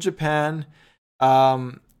 amateur from Japan.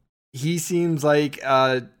 He seems like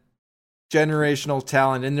a generational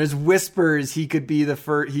talent, and there's whispers he could be the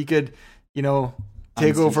first. He could,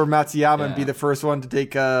 take over Matsuyama and be the first one to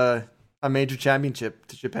take a major championship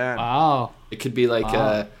to Japan. Wow, it could be like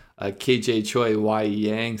a KJ Choi Y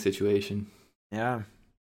Yang situation. Yeah.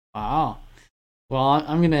 Wow. Well,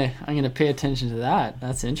 I'm gonna pay attention to that.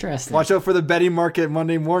 That's interesting. Watch out for the betting market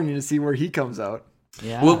Monday morning to see where he comes out.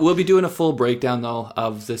 Yeah. We'll be doing a full breakdown though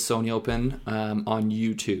of the Sony Open on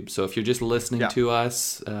YouTube. So if you're just listening to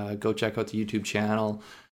us, go check out the YouTube channel.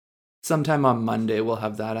 Sometime on Monday we'll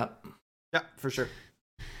have that up. Yeah, for sure.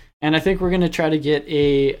 And I think we're gonna try to get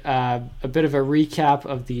a bit of a recap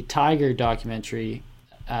of the Tiger documentary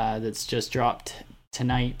that's just dropped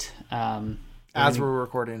tonight. As we're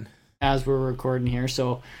recording here,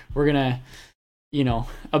 so we're gonna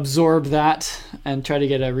absorb that and try to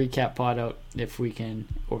get a recap pod out if we can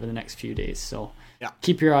over the next few days, so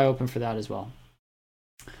keep your eye open for that as well.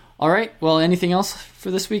 All right, well, anything else for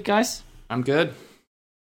this week, guys? I'm good.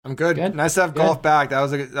 Nice to have golf back. That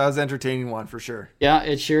was an entertaining one for sure. Yeah,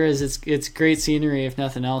 it sure is. It's great scenery if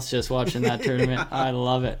nothing else, just watching that tournament. I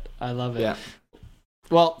love it. Yeah.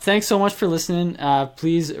 Well, thanks so much for listening.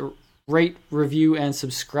 Please rate, review, and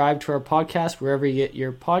subscribe to our podcast wherever you get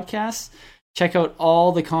your podcasts. Check out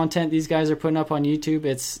all the content these guys are putting up on YouTube.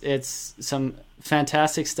 It's some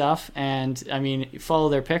fantastic stuff, and I mean, follow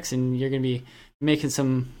their picks, and you're gonna be making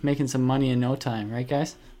some money in no time, right,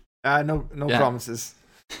 guys? No promises.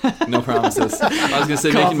 No promises. I was gonna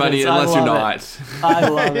say making money unless you're not. I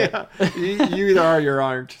love it. You either are or you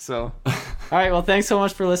aren't. So, all right. Well, thanks so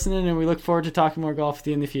much for listening, and we look forward to talking more golf with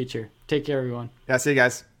you in the future. Take care, everyone. Yeah. See you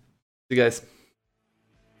guys. See you guys.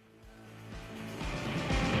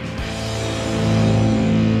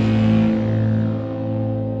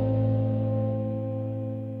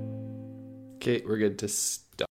 Okay, we're good to